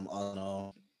Gabriel from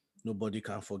Arsenal. Nobody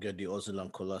can forget the Ozil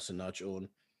and Kolasinac own.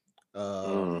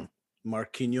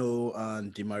 Marquinhos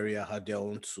and Di Maria had their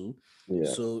own too. Yeah.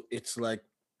 So it's like,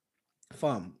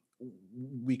 fam,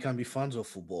 we can be fans of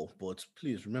football, but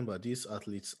please remember these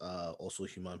athletes are also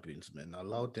human beings, man.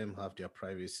 Allow them have their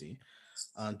privacy,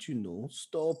 and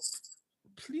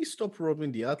please stop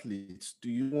robbing the athletes. Do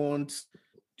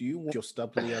do you want your star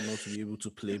player not to be able to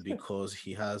play because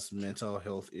he has mental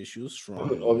health issues from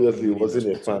Obviously, he being in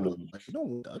wasn't a fan hospital? Like, you don't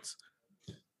want that.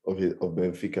 of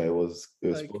Benfica. It was a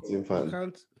Like, Sporting you fan.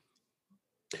 can't.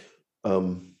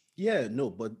 Yeah, no,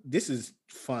 but this is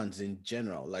fans in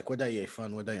general. Like, whether you're a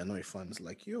fan, whether you're not a fan, it's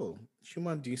like, yo,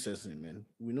 human decency, man.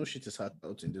 We know shit is hard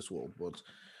out in this world, but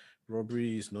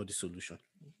robbery is not the solution.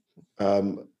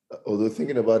 Although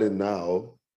thinking about it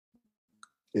now,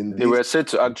 they were said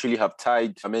to actually have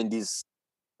tied Otamendi's.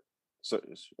 Sorry,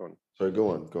 go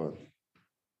on.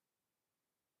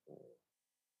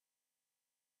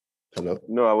 Hello?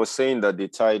 No, I was saying that they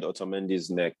tied Otamendi's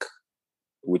neck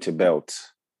with a belt.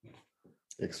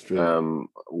 Extreme.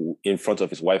 In front of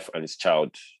his wife and his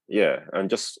child. Yeah, and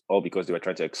just all because they were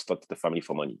trying to extort the family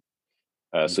for money.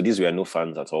 So these were no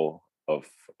fans at all of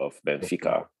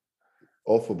Benfica.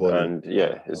 All football. And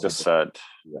yeah, it's just sad.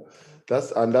 Yeah.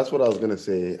 That's what I was gonna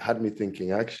say. Had me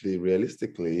thinking, actually,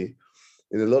 realistically,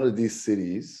 in a lot of these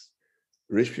cities,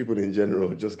 rich people in general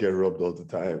just get robbed all the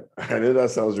time. I know that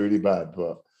sounds really bad,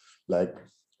 but like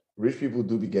rich people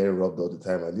do be getting robbed all the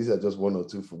time. And these are just one or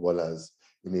two footballers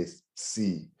in a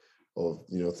sea of,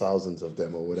 thousands of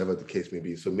them or whatever the case may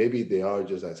be. So maybe they are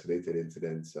just isolated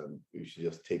incidents and you should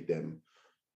just take them,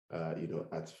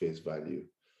 at face value.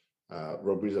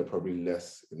 Robberies are probably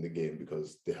less in the game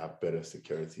because they have better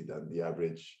security than the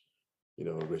average,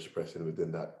 rich person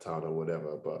within that town or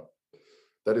whatever. But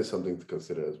that is something to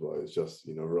consider as well. It's just,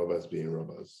 robbers being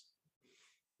robbers.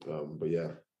 But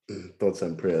yeah, thoughts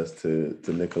and prayers to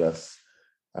Nicholas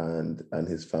and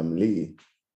his family.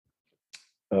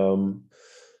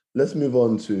 Let's move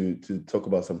on to talk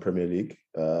about some Premier League.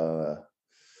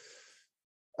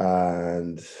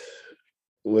 And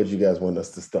where do you guys want us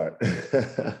to start?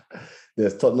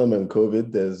 There's Tottenham and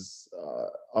COVID. There's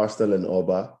Arsenal and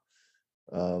Oba.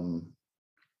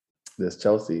 There's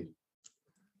Chelsea.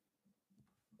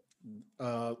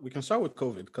 We can start with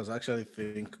COVID because I actually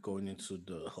think going into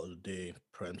the holiday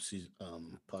prem season,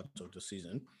 part of the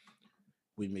season,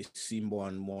 we may see more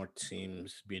and more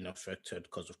teams being affected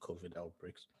because of COVID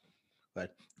outbreaks. Right?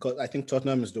 Because I think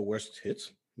Tottenham is the worst hit,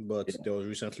 but there was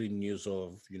recently news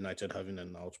of United having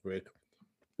an outbreak.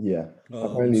 Yeah,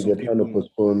 apparently they're trying to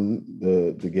postpone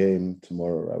the game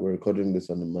tomorrow. Right, we're recording this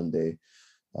on a Monday.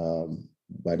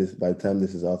 By the time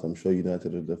this is out, I'm sure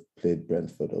United would have played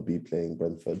Brentford or be playing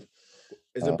Brentford.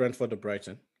 Is it Brentford or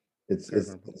Brighton? It's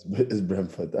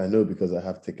Brentford. I know because I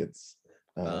have tickets.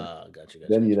 Gotcha.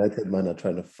 Then United man are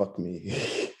trying to fuck me.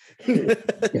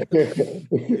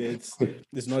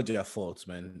 It's not their fault,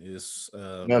 man. It's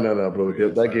no, bro.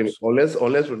 That game, unless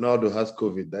Ronaldo has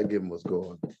COVID, that game must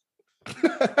go on.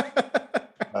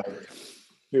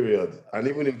 Period. And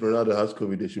even if Ronaldo has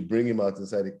COVID, they should bring him out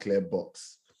inside a clear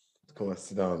box to come and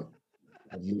sit down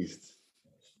at least.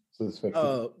 So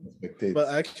spectate. But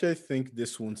I actually think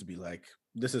this won't be like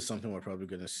this is something we're probably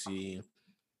gonna see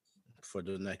for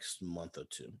the next month or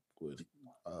two with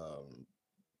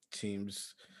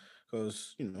teams,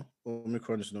 because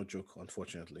Omicron is no joke,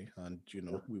 unfortunately, and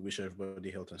we wish everybody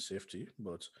health and safety,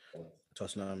 but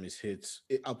Tottenham is hit.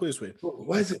 I'll put it this way.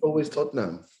 Why is it always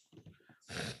Tottenham?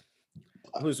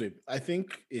 I'll put it this way. I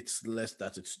think it's less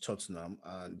that it's Tottenham,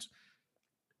 and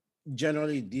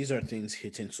generally these are things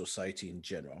hitting society in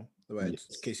general, right?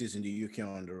 Yes. Cases in the UK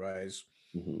are on the rise,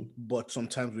 but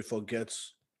sometimes we forget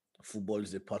football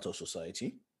is a part of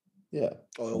society. Yeah.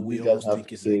 Or we almost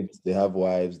think it's kids, they have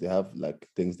wives, they have like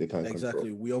things they can't exactly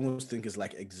control. We almost think it's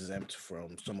like exempt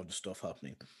from some of the stuff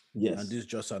happening. Yes. And this is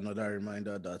just another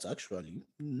reminder that actually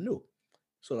no.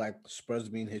 So like Spurs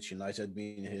being hit, United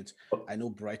being hit. I know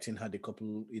Brighton had a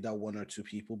couple, either one or two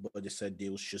people, but they said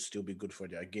they should still be good for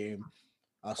their game.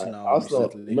 Arsenal,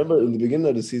 remember in the beginning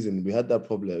of the season, we had that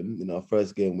problem in our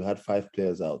first game. We had 5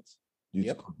 players out due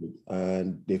to COVID,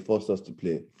 and they forced us to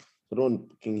play. So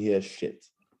don't hear shit.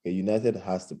 Okay, United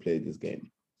has to play this game.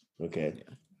 Okay.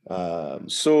 Yeah.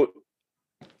 So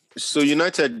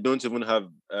United don't even have,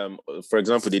 for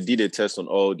example, they did a test on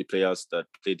all the players that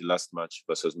played the last match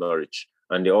versus Norwich,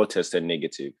 and they all tested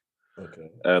negative.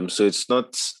 Okay. So it's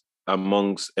not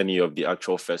amongst any of the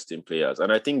actual first team players.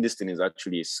 And I think this thing is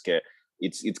actually a scare.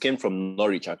 It came from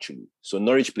Norwich, actually. So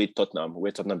Norwich played Tottenham,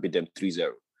 where Tottenham beat them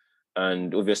 3-0.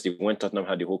 And obviously, when Tottenham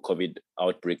had the whole COVID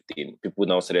outbreak thing, people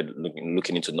now started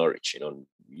looking into Norwich.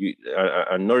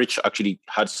 And Norwich actually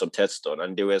had some tests done,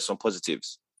 and there were some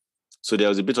positives. So there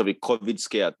was a bit of a COVID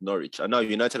scare at Norwich. And now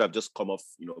United have just come off,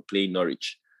 playing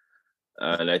Norwich.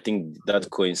 And I think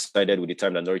that coincided with the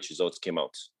time that Norwich results came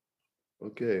out.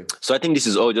 Okay. So I think this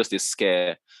is all just a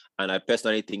scare. And I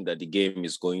personally think that the game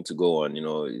is going to go on.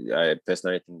 I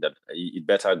personally think that it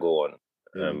better go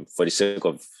on for the sake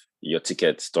of your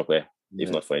ticket, Stockwell, if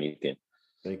Yeah. not for anything.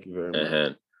 Thank you very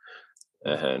much.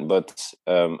 But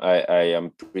I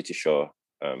am pretty sure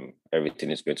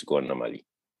everything is going to go on normally.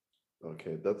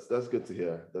 Okay, that's good to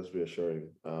hear. That's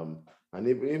reassuring. And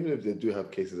even if they do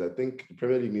have cases, I think the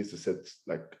Premier League needs to set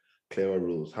like clearer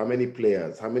rules. How many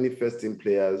first team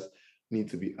players need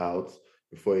to be out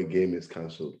before a game is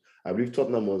cancelled? I believe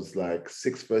Tottenham was like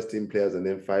 6 first team players and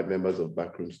then 5 members of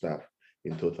backroom staff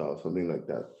in total, something like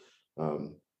that.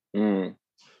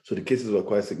 So the cases were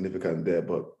quite significant there,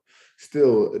 but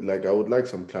still, like I would like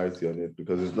some clarity on it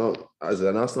because it's not, as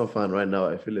an Arsenal fan right now,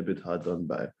 I feel a bit hard done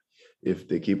by if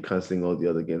they keep cancelling all the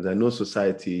other games. I know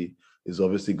society is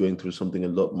obviously going through something a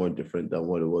lot more different than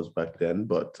what it was back then,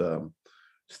 but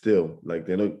still, like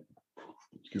they're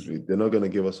not going to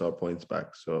give us our points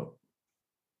back. So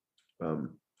I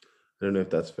don't know if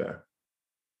that's fair.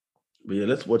 But yeah,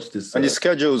 let's watch this. And the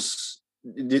schedules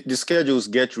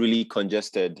get really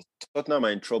congested. Tottenham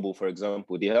are in trouble, for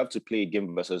example. They have to play a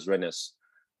game versus Rennes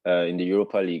in the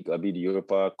Europa League, the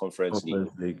Europa Conference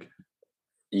League.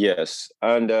 Yes,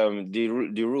 and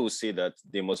the rules say that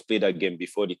they must play that game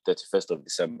before the 31st of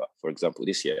December, for example,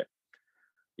 this year.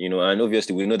 You know, and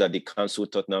obviously we know that they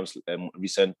cancelled Tottenham's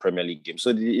recent Premier League game.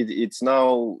 So it's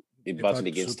now a battle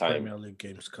against time. Premier League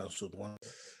games cancelled one.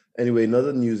 Anyway,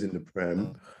 another news in the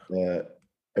Prem,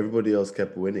 everybody else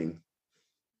kept winning.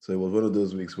 So it was one of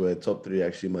those weeks where top 3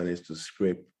 actually managed to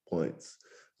scrape points.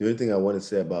 The only thing I want to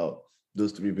say about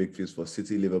those 3 victories for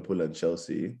City, Liverpool, and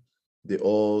Chelsea, they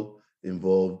all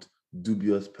involved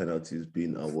dubious penalties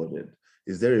being awarded.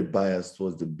 Is there a bias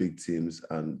towards the big teams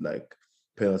and like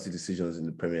penalty decisions in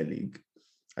the Premier League?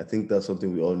 I think that's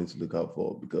something we all need to look out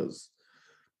for because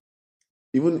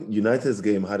even United's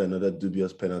game had another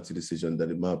dubious penalty decision that,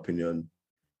 in my opinion,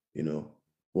 you know,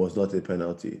 was not a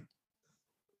penalty.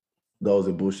 That was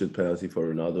a bullshit penalty for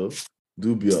Ronaldo.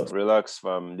 Dubious. Relax,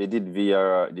 fam. They did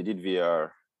VR.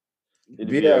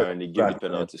 And they gave the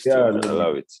penalty still and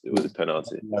allow it. It was a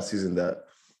penalty. Last season that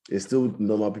it's still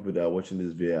normal people that are watching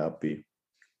this VAR.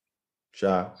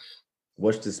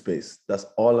 Watch this space. That's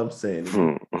all I'm saying.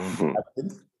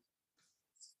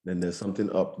 Then there's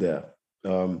something up there.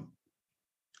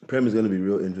 Prem is going to be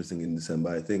real interesting in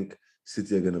December. I think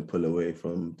City are going to pull away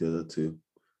from the other 2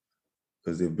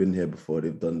 because they've been here before.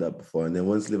 They've done that before. And then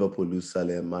once Liverpool lose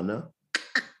Salah and Mane,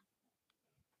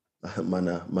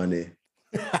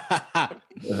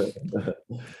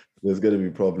 there's going to be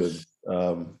problems.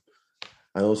 And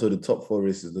also the top 4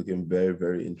 race is looking very,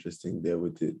 very interesting there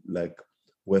with it, like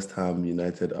West Ham,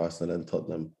 United, Arsenal, and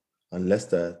Tottenham, and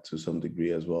Leicester to some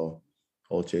degree as well,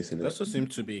 all chasing it. Leicester seem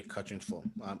to be catching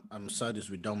form. I'm sad is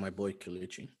without my boy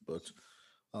Kelechi, but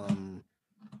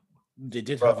they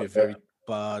did have a very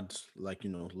bad,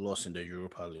 loss in the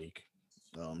Europa League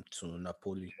to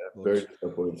Napoli. Yeah, very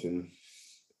disappointing.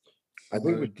 I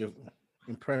think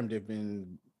in Prem they've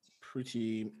been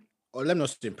pretty. Or let me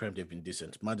not say in Prem they've been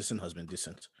decent. Maddison has been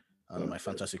decent. My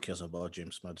fantasy cares about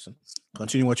James Maddison.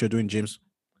 Continue what you're doing, James.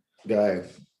 Guy,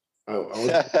 I want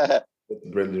to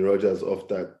get Brendan Rodgers off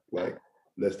that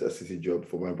Leicester City job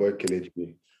for my boy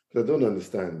Kelechi. Because I don't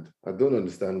understand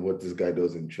what this guy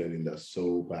does in training that's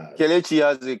so bad. Kelechi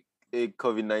has a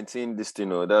COVID-19 this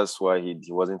thing, that's why he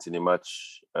wasn't in the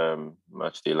match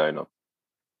day lineup.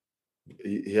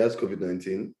 He has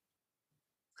COVID-19.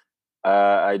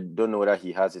 I don't know whether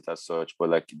he has it as such,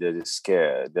 but there's a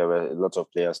scare. There were a lot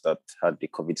of players that had the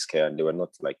COVID scare and they were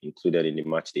not included in the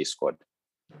match day squad.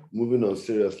 Moving on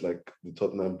serious, the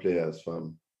Tottenham players,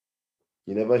 fam.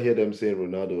 You never hear them saying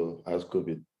Ronaldo has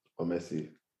COVID or Messi.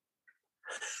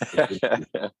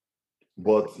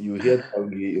 But you hear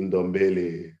Tanguy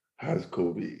Ndombele has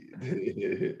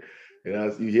COVID.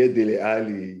 You hear Dele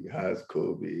Alli has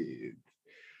COVID.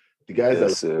 The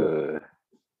guys are... You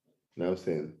know what I'm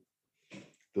saying?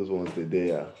 Those ones, they're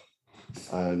there.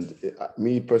 And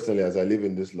me personally, as I live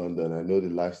in this London, I know the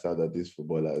lifestyle that these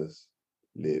footballers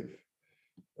live.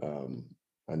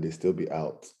 And they still be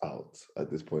out at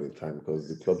this point in time because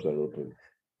the clubs are open.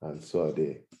 And so are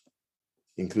they,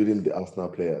 including the Arsenal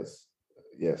players.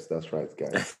 Yes, that's right,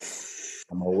 guys.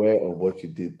 I'm aware of what you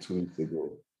did 2 weeks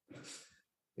ago.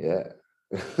 Yeah.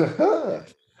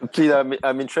 Please,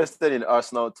 I'm interested in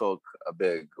Arsenal talk. I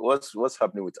beg. What's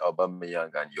happening with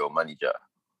Aubameyang and your manager?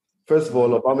 First of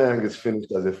all, Aubameyang is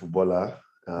finished as a footballer.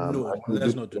 No,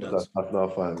 let's not do that. Arsenal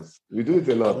fans, we do it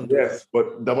a lot. Yes,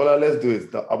 but Damola, let's do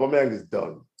it. Aubameyang is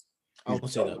done. I won't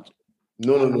say that.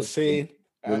 No.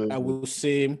 I will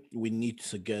say we need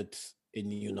to get a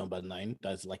new number 9.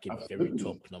 That's a very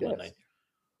top number 9.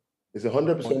 It's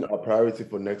 100% our priority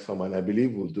for next summer, and I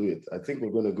believe we'll do it. I think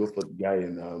we're going to go for the guy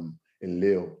in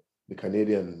Leo. the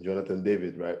Canadian Jonathan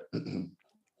David, right?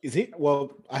 Is he?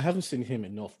 Well, I haven't seen him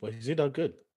enough, but is he that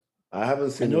good? I haven't I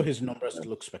seen know him. his numbers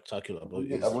look spectacular, but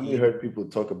is I've only he? heard people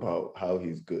talk about how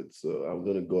he's good, so I'm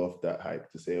gonna go off that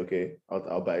hype to say, okay,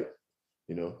 I'll bite.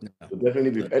 You know, No. so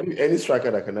definitely be any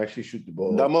striker that can actually shoot the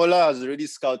ball. Damola has already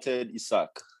scouted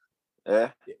Isak. Eh?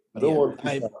 I don't want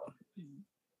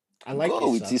I like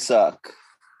Go with Isak. Isak.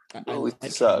 I Go with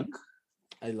like Isak. him.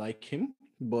 I like him,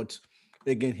 but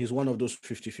again, he's one of those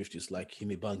 50-50s. Like he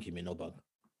may bang, he may not bang.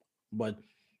 But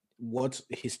what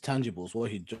his tangibles,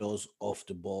 what he does off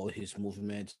the ball, his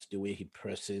movement, the way he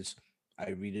presses, I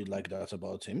really like that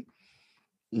about him.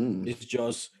 It's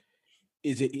just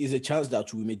is a chance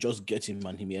that we may just get him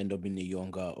and he may end up being a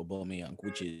younger Aubameyang,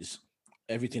 which is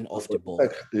everything off the ball.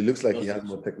 It looks like he Does has it?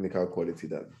 more technical quality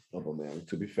than Aubameyang.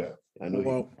 To be fair, I know.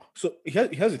 Well, so here's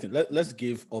the thing. Let's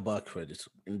give Oba credit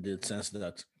in the sense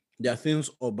that there are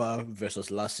things Oba versus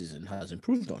last season has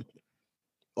improved on.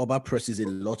 Oba presses a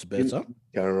lot He better.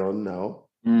 can run now.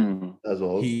 Mm. That's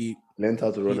all. He Learned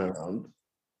how to run around.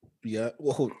 Yeah,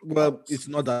 well, it's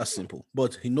not that simple,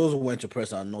 but he knows when to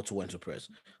press and not when to press.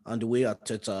 And the way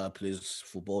Arteta plays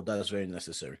football, that is very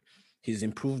necessary. He's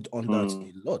improved on that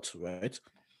a lot, right?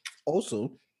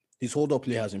 Also, his hold-up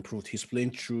play has improved. He's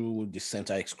playing through the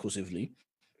center exclusively,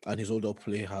 and his hold-up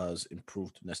play has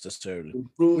improved necessarily,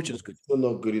 which is good. Still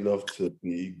not good enough to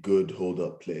be good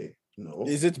hold-up play. No.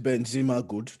 Is it Benzema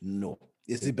good? No.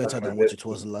 Is it better than what it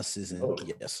was last season? No.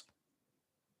 Yes.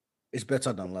 It's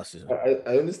better than last season.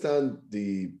 I understand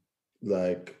the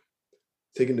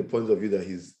taking the point of view that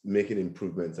he's making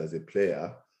improvements as a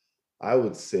player. I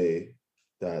would say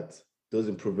that those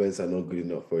improvements are not good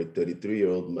enough for a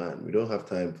 33-year-old man. We don't have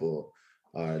time for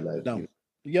our No.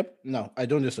 Yep. No, I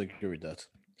don't disagree with that.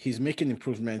 He's making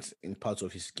improvements in parts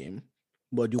of his game,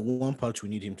 but the one part we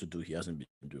need him to do, he hasn't been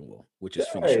doing well, which is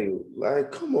finishing.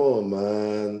 Come on,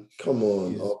 man. Come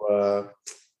on,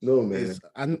 no, man.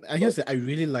 And here's the, I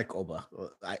really like Oba.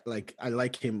 I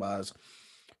like him as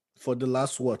for the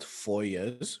last 4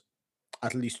 years,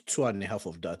 at least 2.5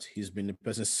 of that, he's been the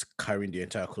person carrying the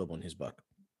entire club on his back.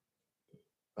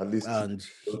 At least, and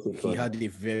he had a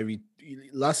very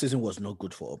last season was not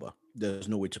good for Oba. There's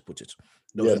no way to put it.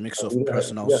 There was a mix of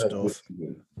personal stuff.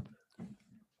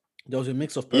 There was a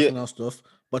mix of personal stuff,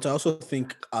 but I also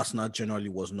think Arsenal generally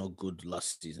was not good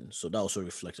last season, so that also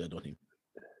reflected on him.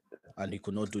 And he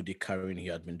could not do the carrying he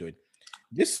had been doing.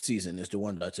 This season is the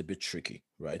one that's a bit tricky,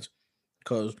 right?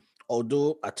 Because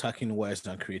although attacking wise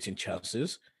and creating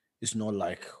chances, it's not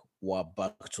like we're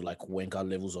back to like Wenger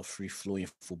levels of free-flowing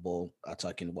football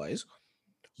attacking wise.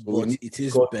 But it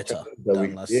is better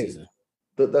than last season.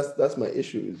 That's my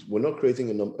issue. Is we're not creating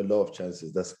a lot of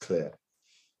chances. That's clear.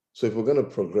 So if we're going to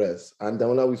progress, and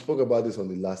Damola, we spoke about this on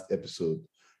the last episode.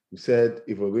 We said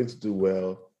if we're going to do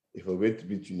well, if we're going to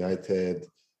beat United,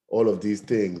 all of these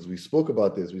things, we spoke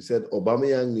about this. We said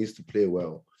Aubameyang needs to play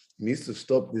well. He needs to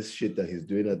stop this shit that he's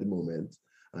doing at the moment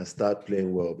and start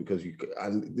playing well, because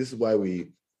and this is why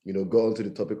we, go on to the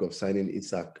topic of signing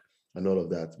Isak and all of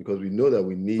that, because we know that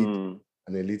we need an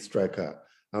elite striker.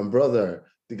 And brother,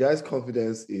 the guy's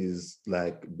confidence is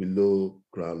like below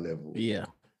ground level. Yeah,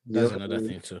 that's another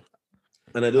thing too.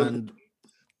 And I don't.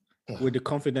 With the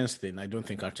confidence thing, I don't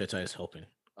think Arteta is helping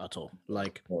at all.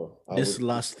 Like this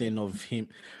last thing of him,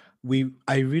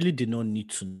 I really did not need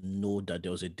to know that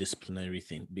there was a disciplinary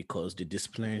thing, because the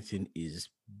disciplinary thing is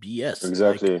BS.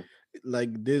 Exactly. Like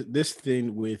this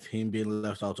thing with him being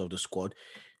left out of the squad,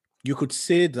 you could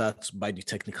say that by the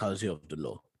technicality of the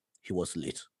law, he was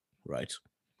late, right?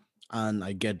 And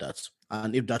I get that.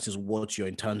 And if that is what your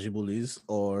intangible is,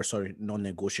 or sorry,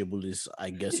 non-negotiable is, I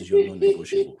guess is your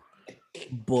non-negotiable.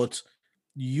 But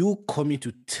you coming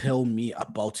to tell me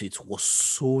about it was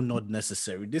so not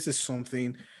necessary. This is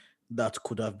something that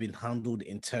could have been handled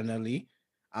internally,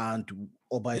 and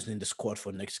Oba is in the squad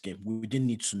for next game. We didn't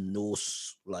need to know,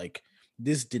 like,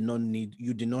 you did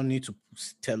not need to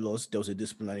tell us there was a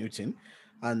disciplinary thing,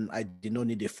 and I did not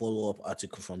need a follow-up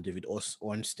article from David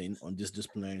Ornstein on this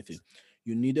disciplinary thing.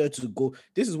 You needed to go.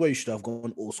 This is where you should have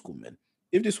gone old school, man.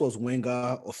 If this was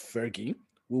Wenger or Fergie,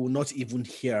 we will not even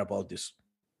hear about this.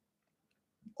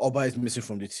 Oba is missing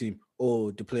from the team.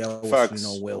 Oh, the player was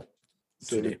not well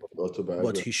today.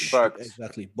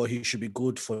 But he should be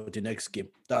good for the next game.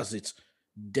 That's it.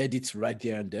 Dead it right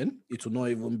there and then. It will not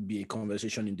even be a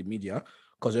conversation in the media,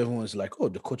 because everyone's like, oh,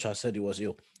 the coach has said he was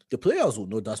ill. The players will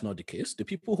know that's not the case. The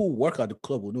people who work at the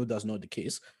club will know that's not the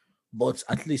case. But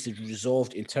at least it's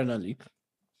resolved internally.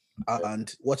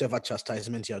 And whatever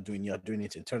chastisement you're doing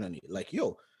it internally. Like,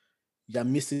 you're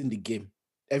missing the game.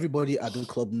 Everybody at the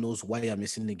club knows why you're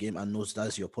missing the game and knows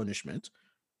that's your punishment.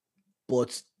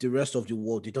 but the rest of the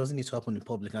world, it doesn't need to happen in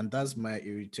public, and that's my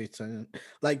irritating.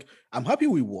 Like, I'm happy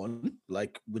we won,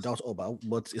 like without Oba,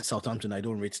 but it's Southampton. I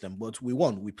don't rate them, but we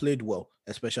won. We played well,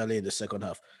 especially in the second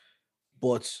half.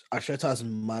 But Arteta's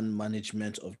man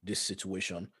management of this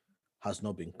situation has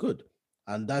not been good,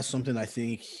 and that's something I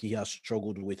think he has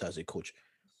struggled with as a coach.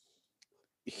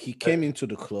 He came into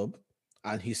the club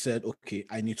and he said, "Okay,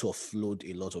 I need to offload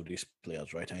a lot of these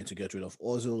players, right? I need to get rid of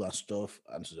Ozil and stuff."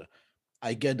 And so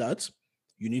I get that.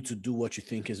 You need to do what you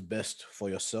think is best for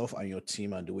yourself and your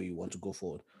team and the way you want to go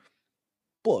forward.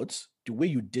 But the way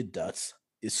you did that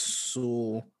is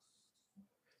so,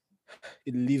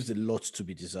 it leaves a lot to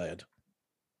be desired,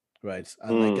 right?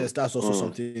 And I guess that's also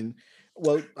something,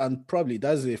 well, and probably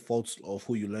that's a fault of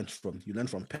who you learned from. You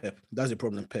learned from Pep. That's a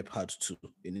problem Pep had too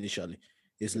initially.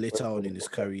 Is later on in his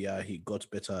career, he got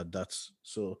better at that.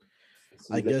 So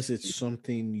I guess it's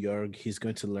something he's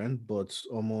going to learn, but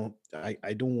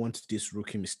I don't want these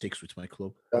rookie mistakes with my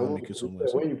club.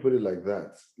 When you put it like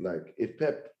that, like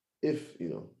if you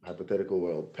know, hypothetical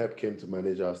world, Pep came to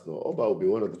manage Arsenal, Oba would be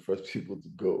one of the first people to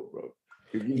go, bro.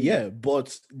 Yeah,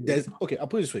 but I'll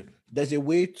put it this way. There's a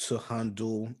way to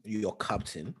handle your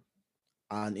captain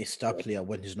and a star player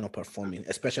when he's not performing,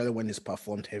 especially when he's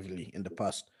performed heavily in the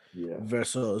past. Yeah.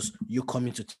 Versus you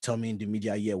coming to tell me in the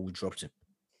media, yeah, we dropped him.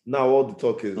 Now all the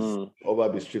talk is Oba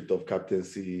be stripped of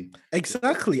captaincy.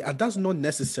 Exactly, and that's not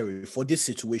necessary for this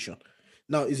situation.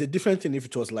 Now, it's a different thing if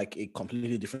it was like a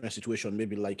completely different situation,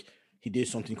 maybe like he did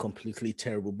something completely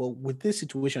terrible. But with this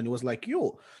situation, it was like,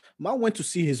 yo, man went to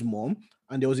see his mom,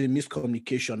 and there was a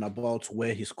miscommunication about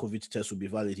where his COVID test would be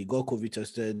valid. He got COVID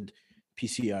tested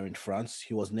PCR in France.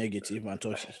 He was negative and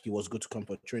thought he was good to come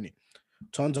for training.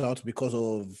 Turns out because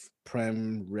of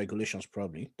Prem regulations,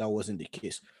 probably, that wasn't the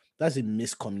case. That's a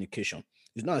miscommunication.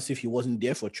 It's not as if he wasn't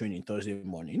there for training Thursday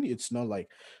morning. It's not like,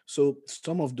 so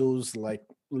some of those like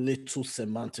little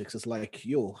semantics, it's like,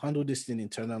 yo, handle this thing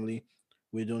internally.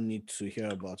 We don't need to hear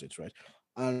about it, right?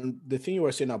 And the thing you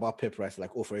were saying about Pep, right?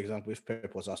 Like, for example, if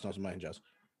Pep was Arsenal's manager,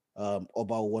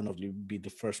 Oba be the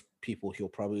first people he'll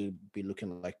probably be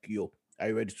looking like, yo, are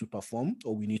you ready to perform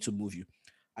or we need to move you?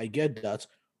 I get that,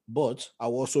 but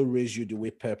I'll also raise you the way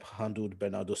Pep handled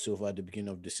Bernardo Silva at the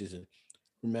beginning of the season.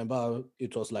 Remember,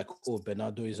 it was like, oh,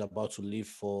 Bernardo is about to leave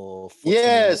for 40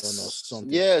 million or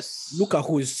something. Yes. Look at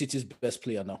who is City's best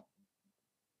player now.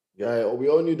 Yeah, we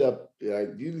all knew that. Yeah,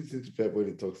 you listen to Pep when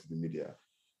he talks to the media.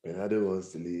 Bernardo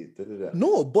wants to leave.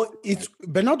 No, but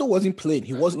Bernardo wasn't playing.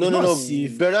 He was no.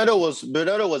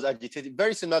 Bernardo was agitated,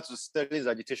 very similar to Sterling's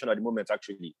agitation at the moment.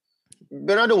 Actually,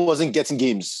 Bernardo wasn't getting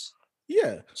games.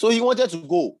 Yeah, so he wanted to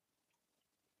go.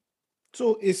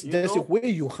 So there's a way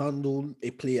you handle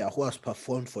a player who has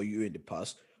performed for you in the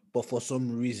past, but for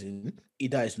some reason,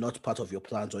 either it's not part of your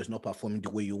plans or it's not performing the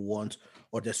way you want,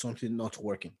 or there's something not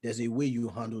working. There's a way you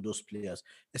handle those players,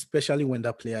 especially when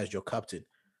that player is your captain.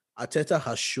 Arteta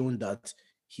has shown that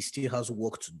he still has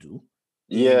work to do.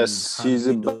 Yes, he's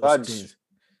a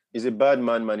bad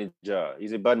man manager.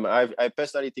 He's a bad man. I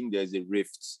personally think there's a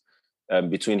rift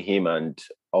between him and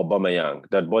Aubameyang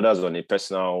that borders on a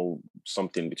personal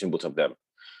something between both of them.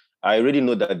 I already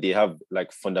know that they have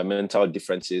like fundamental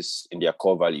differences in their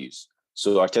core values.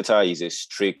 So Arteta is a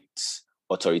strict,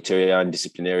 authoritarian,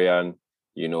 disciplinarian,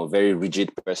 very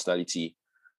rigid personality.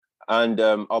 And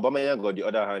Aubameyang, on the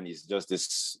other hand, is just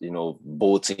this,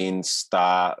 bolting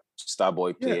star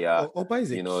boy player. Yeah, Oba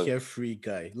is a carefree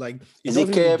guy. Like he's a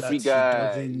carefree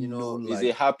guy. He's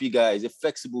a happy guy. He's a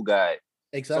flexible guy.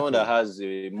 Exactly. Someone that has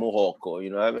a mohawk, or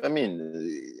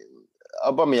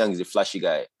Aubameyang is a flashy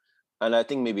guy, and I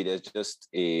think maybe there's just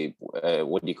a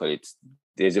what do you call it?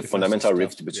 There's a fundamental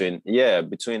rift between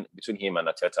him and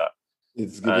Arteta.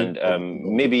 And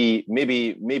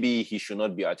maybe he should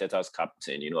not be Arteta's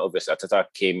captain. Obviously Arteta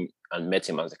came and met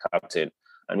him as a captain,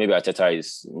 and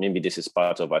maybe this is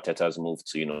part of Arteta's move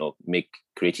to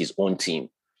create his own team.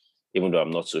 Even though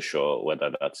I'm not so sure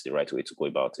whether that's the right way to go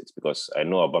about it, because I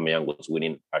know Aubameyang was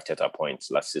winning Arteta points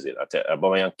last season.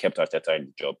 Aubameyang kept Arteta in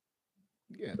the job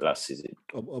last season.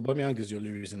 Aubameyang is the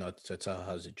only reason Arteta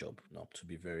has a job now, to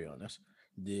be very honest.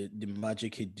 The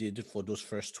magic he did for those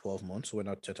first 12 months when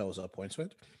Arteta was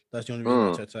appointed, that's the only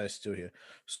reason Arteta is still here.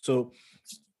 So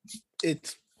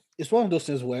it's one of those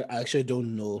things where I actually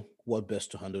don't know what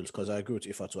best to handle, because I agree with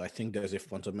Ifatu. I think there's a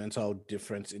fundamental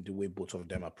difference in the way both of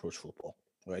them approach football.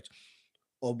 Right,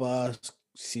 Oba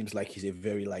seems like he's a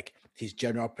very his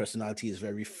general personality is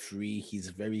very free. He's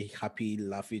very happy,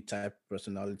 laughy type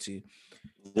personality.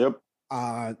 Yep.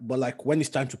 But when it's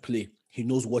time to play, he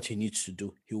knows what he needs to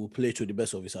do. He will play to the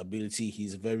best of his ability.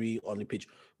 He's very on the pitch,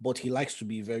 but he likes to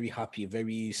be very happy,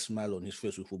 very smile on his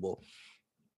face with football.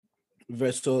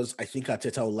 versus I think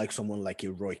Arteta would like someone like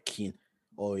a Roy Keane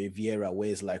or a Vieira, where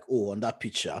it's like, oh, on that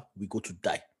picture we go to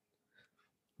die.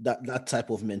 That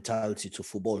type of mentality to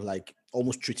football, like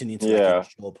almost treating it like a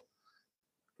job.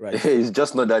 Right. It's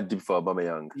just not that deep for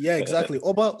Aubameyang. Yeah, exactly.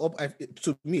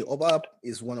 To me, Oba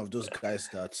is one of those guys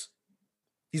that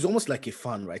he's almost like a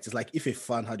fan, right? It's like if a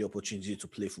fan had the opportunity to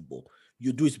play football,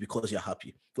 you do it because you're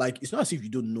happy. Like, it's not as if you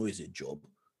don't know it's a job,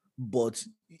 but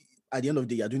at the end of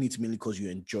the day, you're doing it mainly because you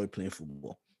enjoy playing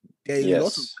football. There are a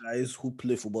lot of guys who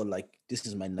play football like this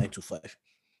is my 9 to 5.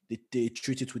 They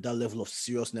treat it with that level of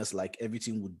seriousness, like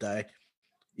everything would die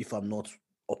if I'm not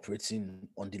operating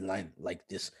on the line like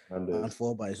this. And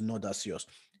for Oba, it's not that serious.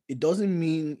 It doesn't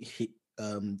mean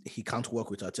he can't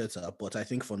work with Arteta, but I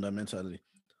think fundamentally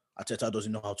Arteta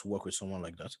doesn't know how to work with someone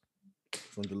like that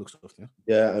from the looks of it.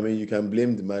 Yeah, I mean, you can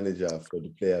blame the manager for the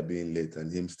player being late and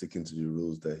him sticking to the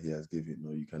rules that he has given.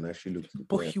 No, you can actually look.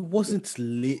 But he wasn't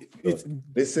late. Listen,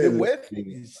 the word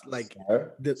is like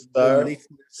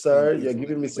sir, you're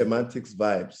giving me semantics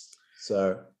vibes,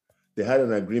 sir. They had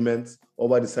an agreement.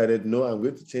 Oba decided, no, I'm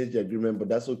going to change the agreement, but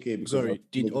that's okay.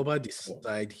 Did Oba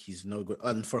decide he's not good?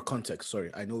 And for context, sorry,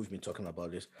 I know we've been talking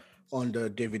about this on the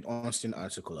David Ornstein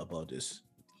article about this.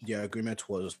 The agreement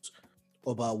was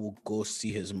Oba will go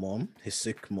see his mom, his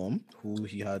sick mom, who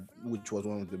he had, which was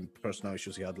one of the personal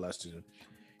issues he had last season.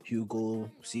 He'll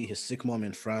go see his sick mom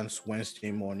in France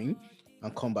Wednesday morning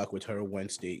and come back with her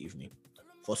Wednesday evening.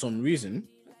 For some reason,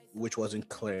 which wasn't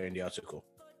clear in the article,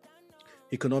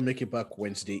 he could not make it back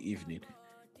Wednesday evening,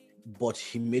 but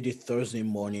he made it Thursday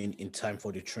morning in time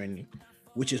for the training,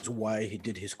 which is why he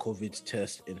did his COVID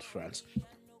test in France.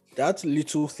 That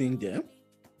little thing there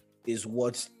is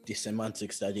what the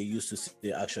semantics that they used to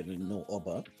say actually no,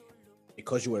 Oba,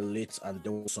 because you were late and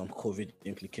there was some COVID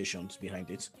implications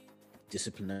behind it,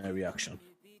 disciplinary action,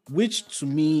 which to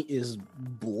me is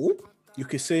bull. You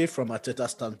could say from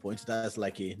Arteta's standpoint, that's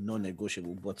like a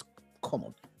non-negotiable, but come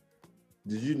on.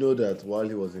 Did you know that while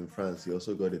he was in France, he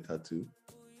also got a tattoo?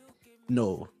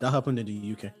 No, that happened in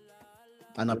the UK.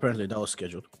 And apparently that was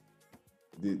scheduled.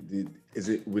 Is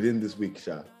it within this week,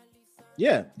 Sha?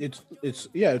 Yeah, it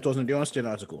was in the Ornstein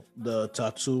article. The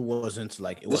tattoo wasn't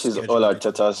like this is all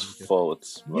Arteta's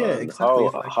fault. Man. Yeah, exactly.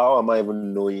 How am I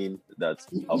even knowing that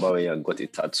Aubameyang got a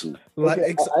tattoo? Like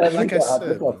I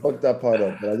said, I fucked that part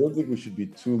up, but I don't think we should be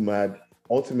too mad.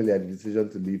 Ultimately, at the decision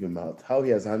to leave him out, how he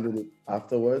has handled it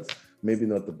afterwards, maybe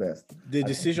not the best. The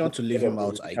decision to leave him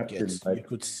out, I guess. You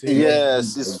could say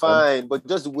yes, it's fine, but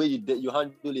just the way you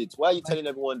handle it. Why are you telling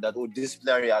everyone that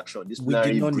disciplinary action,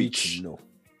 disciplinary breach?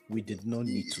 We did not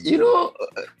need to know. You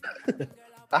know,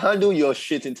 handle your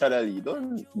shit internally.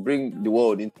 Don't bring the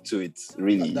world into it,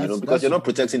 really. Because you're not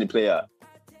protecting the player.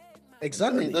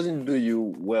 Exactly. It doesn't do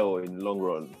you well in the long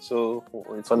run. So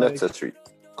it's unnecessary.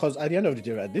 Because at the end of the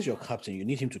day, right, this is your captain. You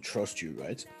need him to trust you,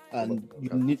 right? And you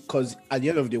need, because at the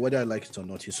end of the day, whether I like it or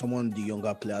not, he's someone the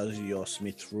younger players, your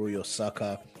Smith Rowe, your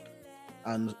Saka,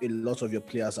 and a lot of your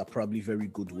players are probably very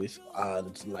good with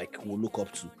and like will look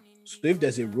up to. So if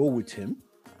there's a role with him,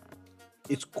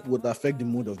 it would affect the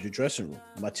mood of the dressing room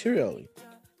materially.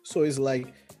 So it's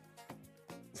like,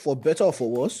 for better or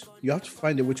for worse, you have to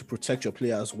find a way to protect your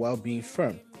players while being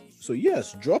firm. So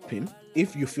yes, drop him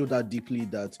if you feel that deeply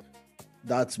that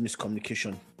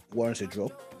miscommunication warrants a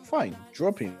drop. Fine,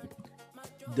 drop him.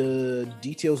 The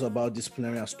details about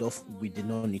disciplinary and stuff, we did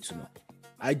not need to know.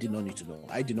 I did not need to know.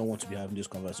 I did not want to be having this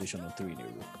conversation on 3 in a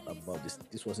row about this.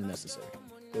 This wasn't necessary.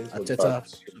 Arteta,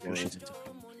 appreciate it.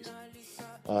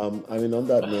 I mean, on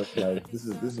that note, like, this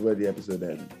is where the episode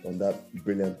ends. On that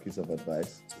brilliant piece of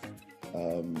advice.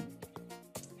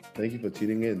 Thank you for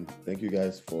tuning in. Thank you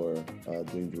guys for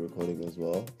doing the recording as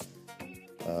well.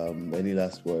 Any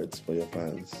last words for your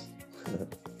fans?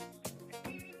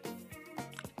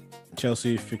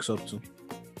 Chelsea fix up to.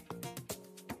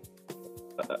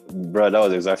 Bro, that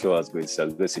was exactly what I was going to say. I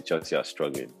was going to say Chelsea are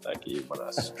struggling. Like, you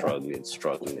are struggling.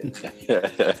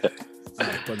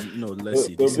 But no, let's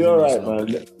see. They'll be all right, man.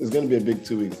 It's going to be a big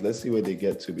 2 weeks. Let's see where they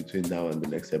get to between now and the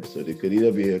next episode. It could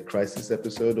either be a crisis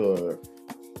episode or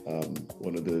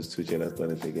one of those Tuchel has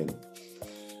done it again.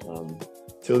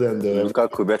 Till then, though.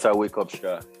 Lukaku better wake up,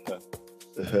 sure.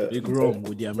 Big Rome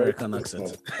with the American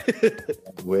accent.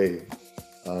 Way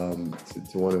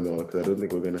to want to know, because I don't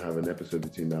think we're going to have an episode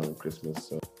between now and Christmas.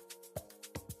 So.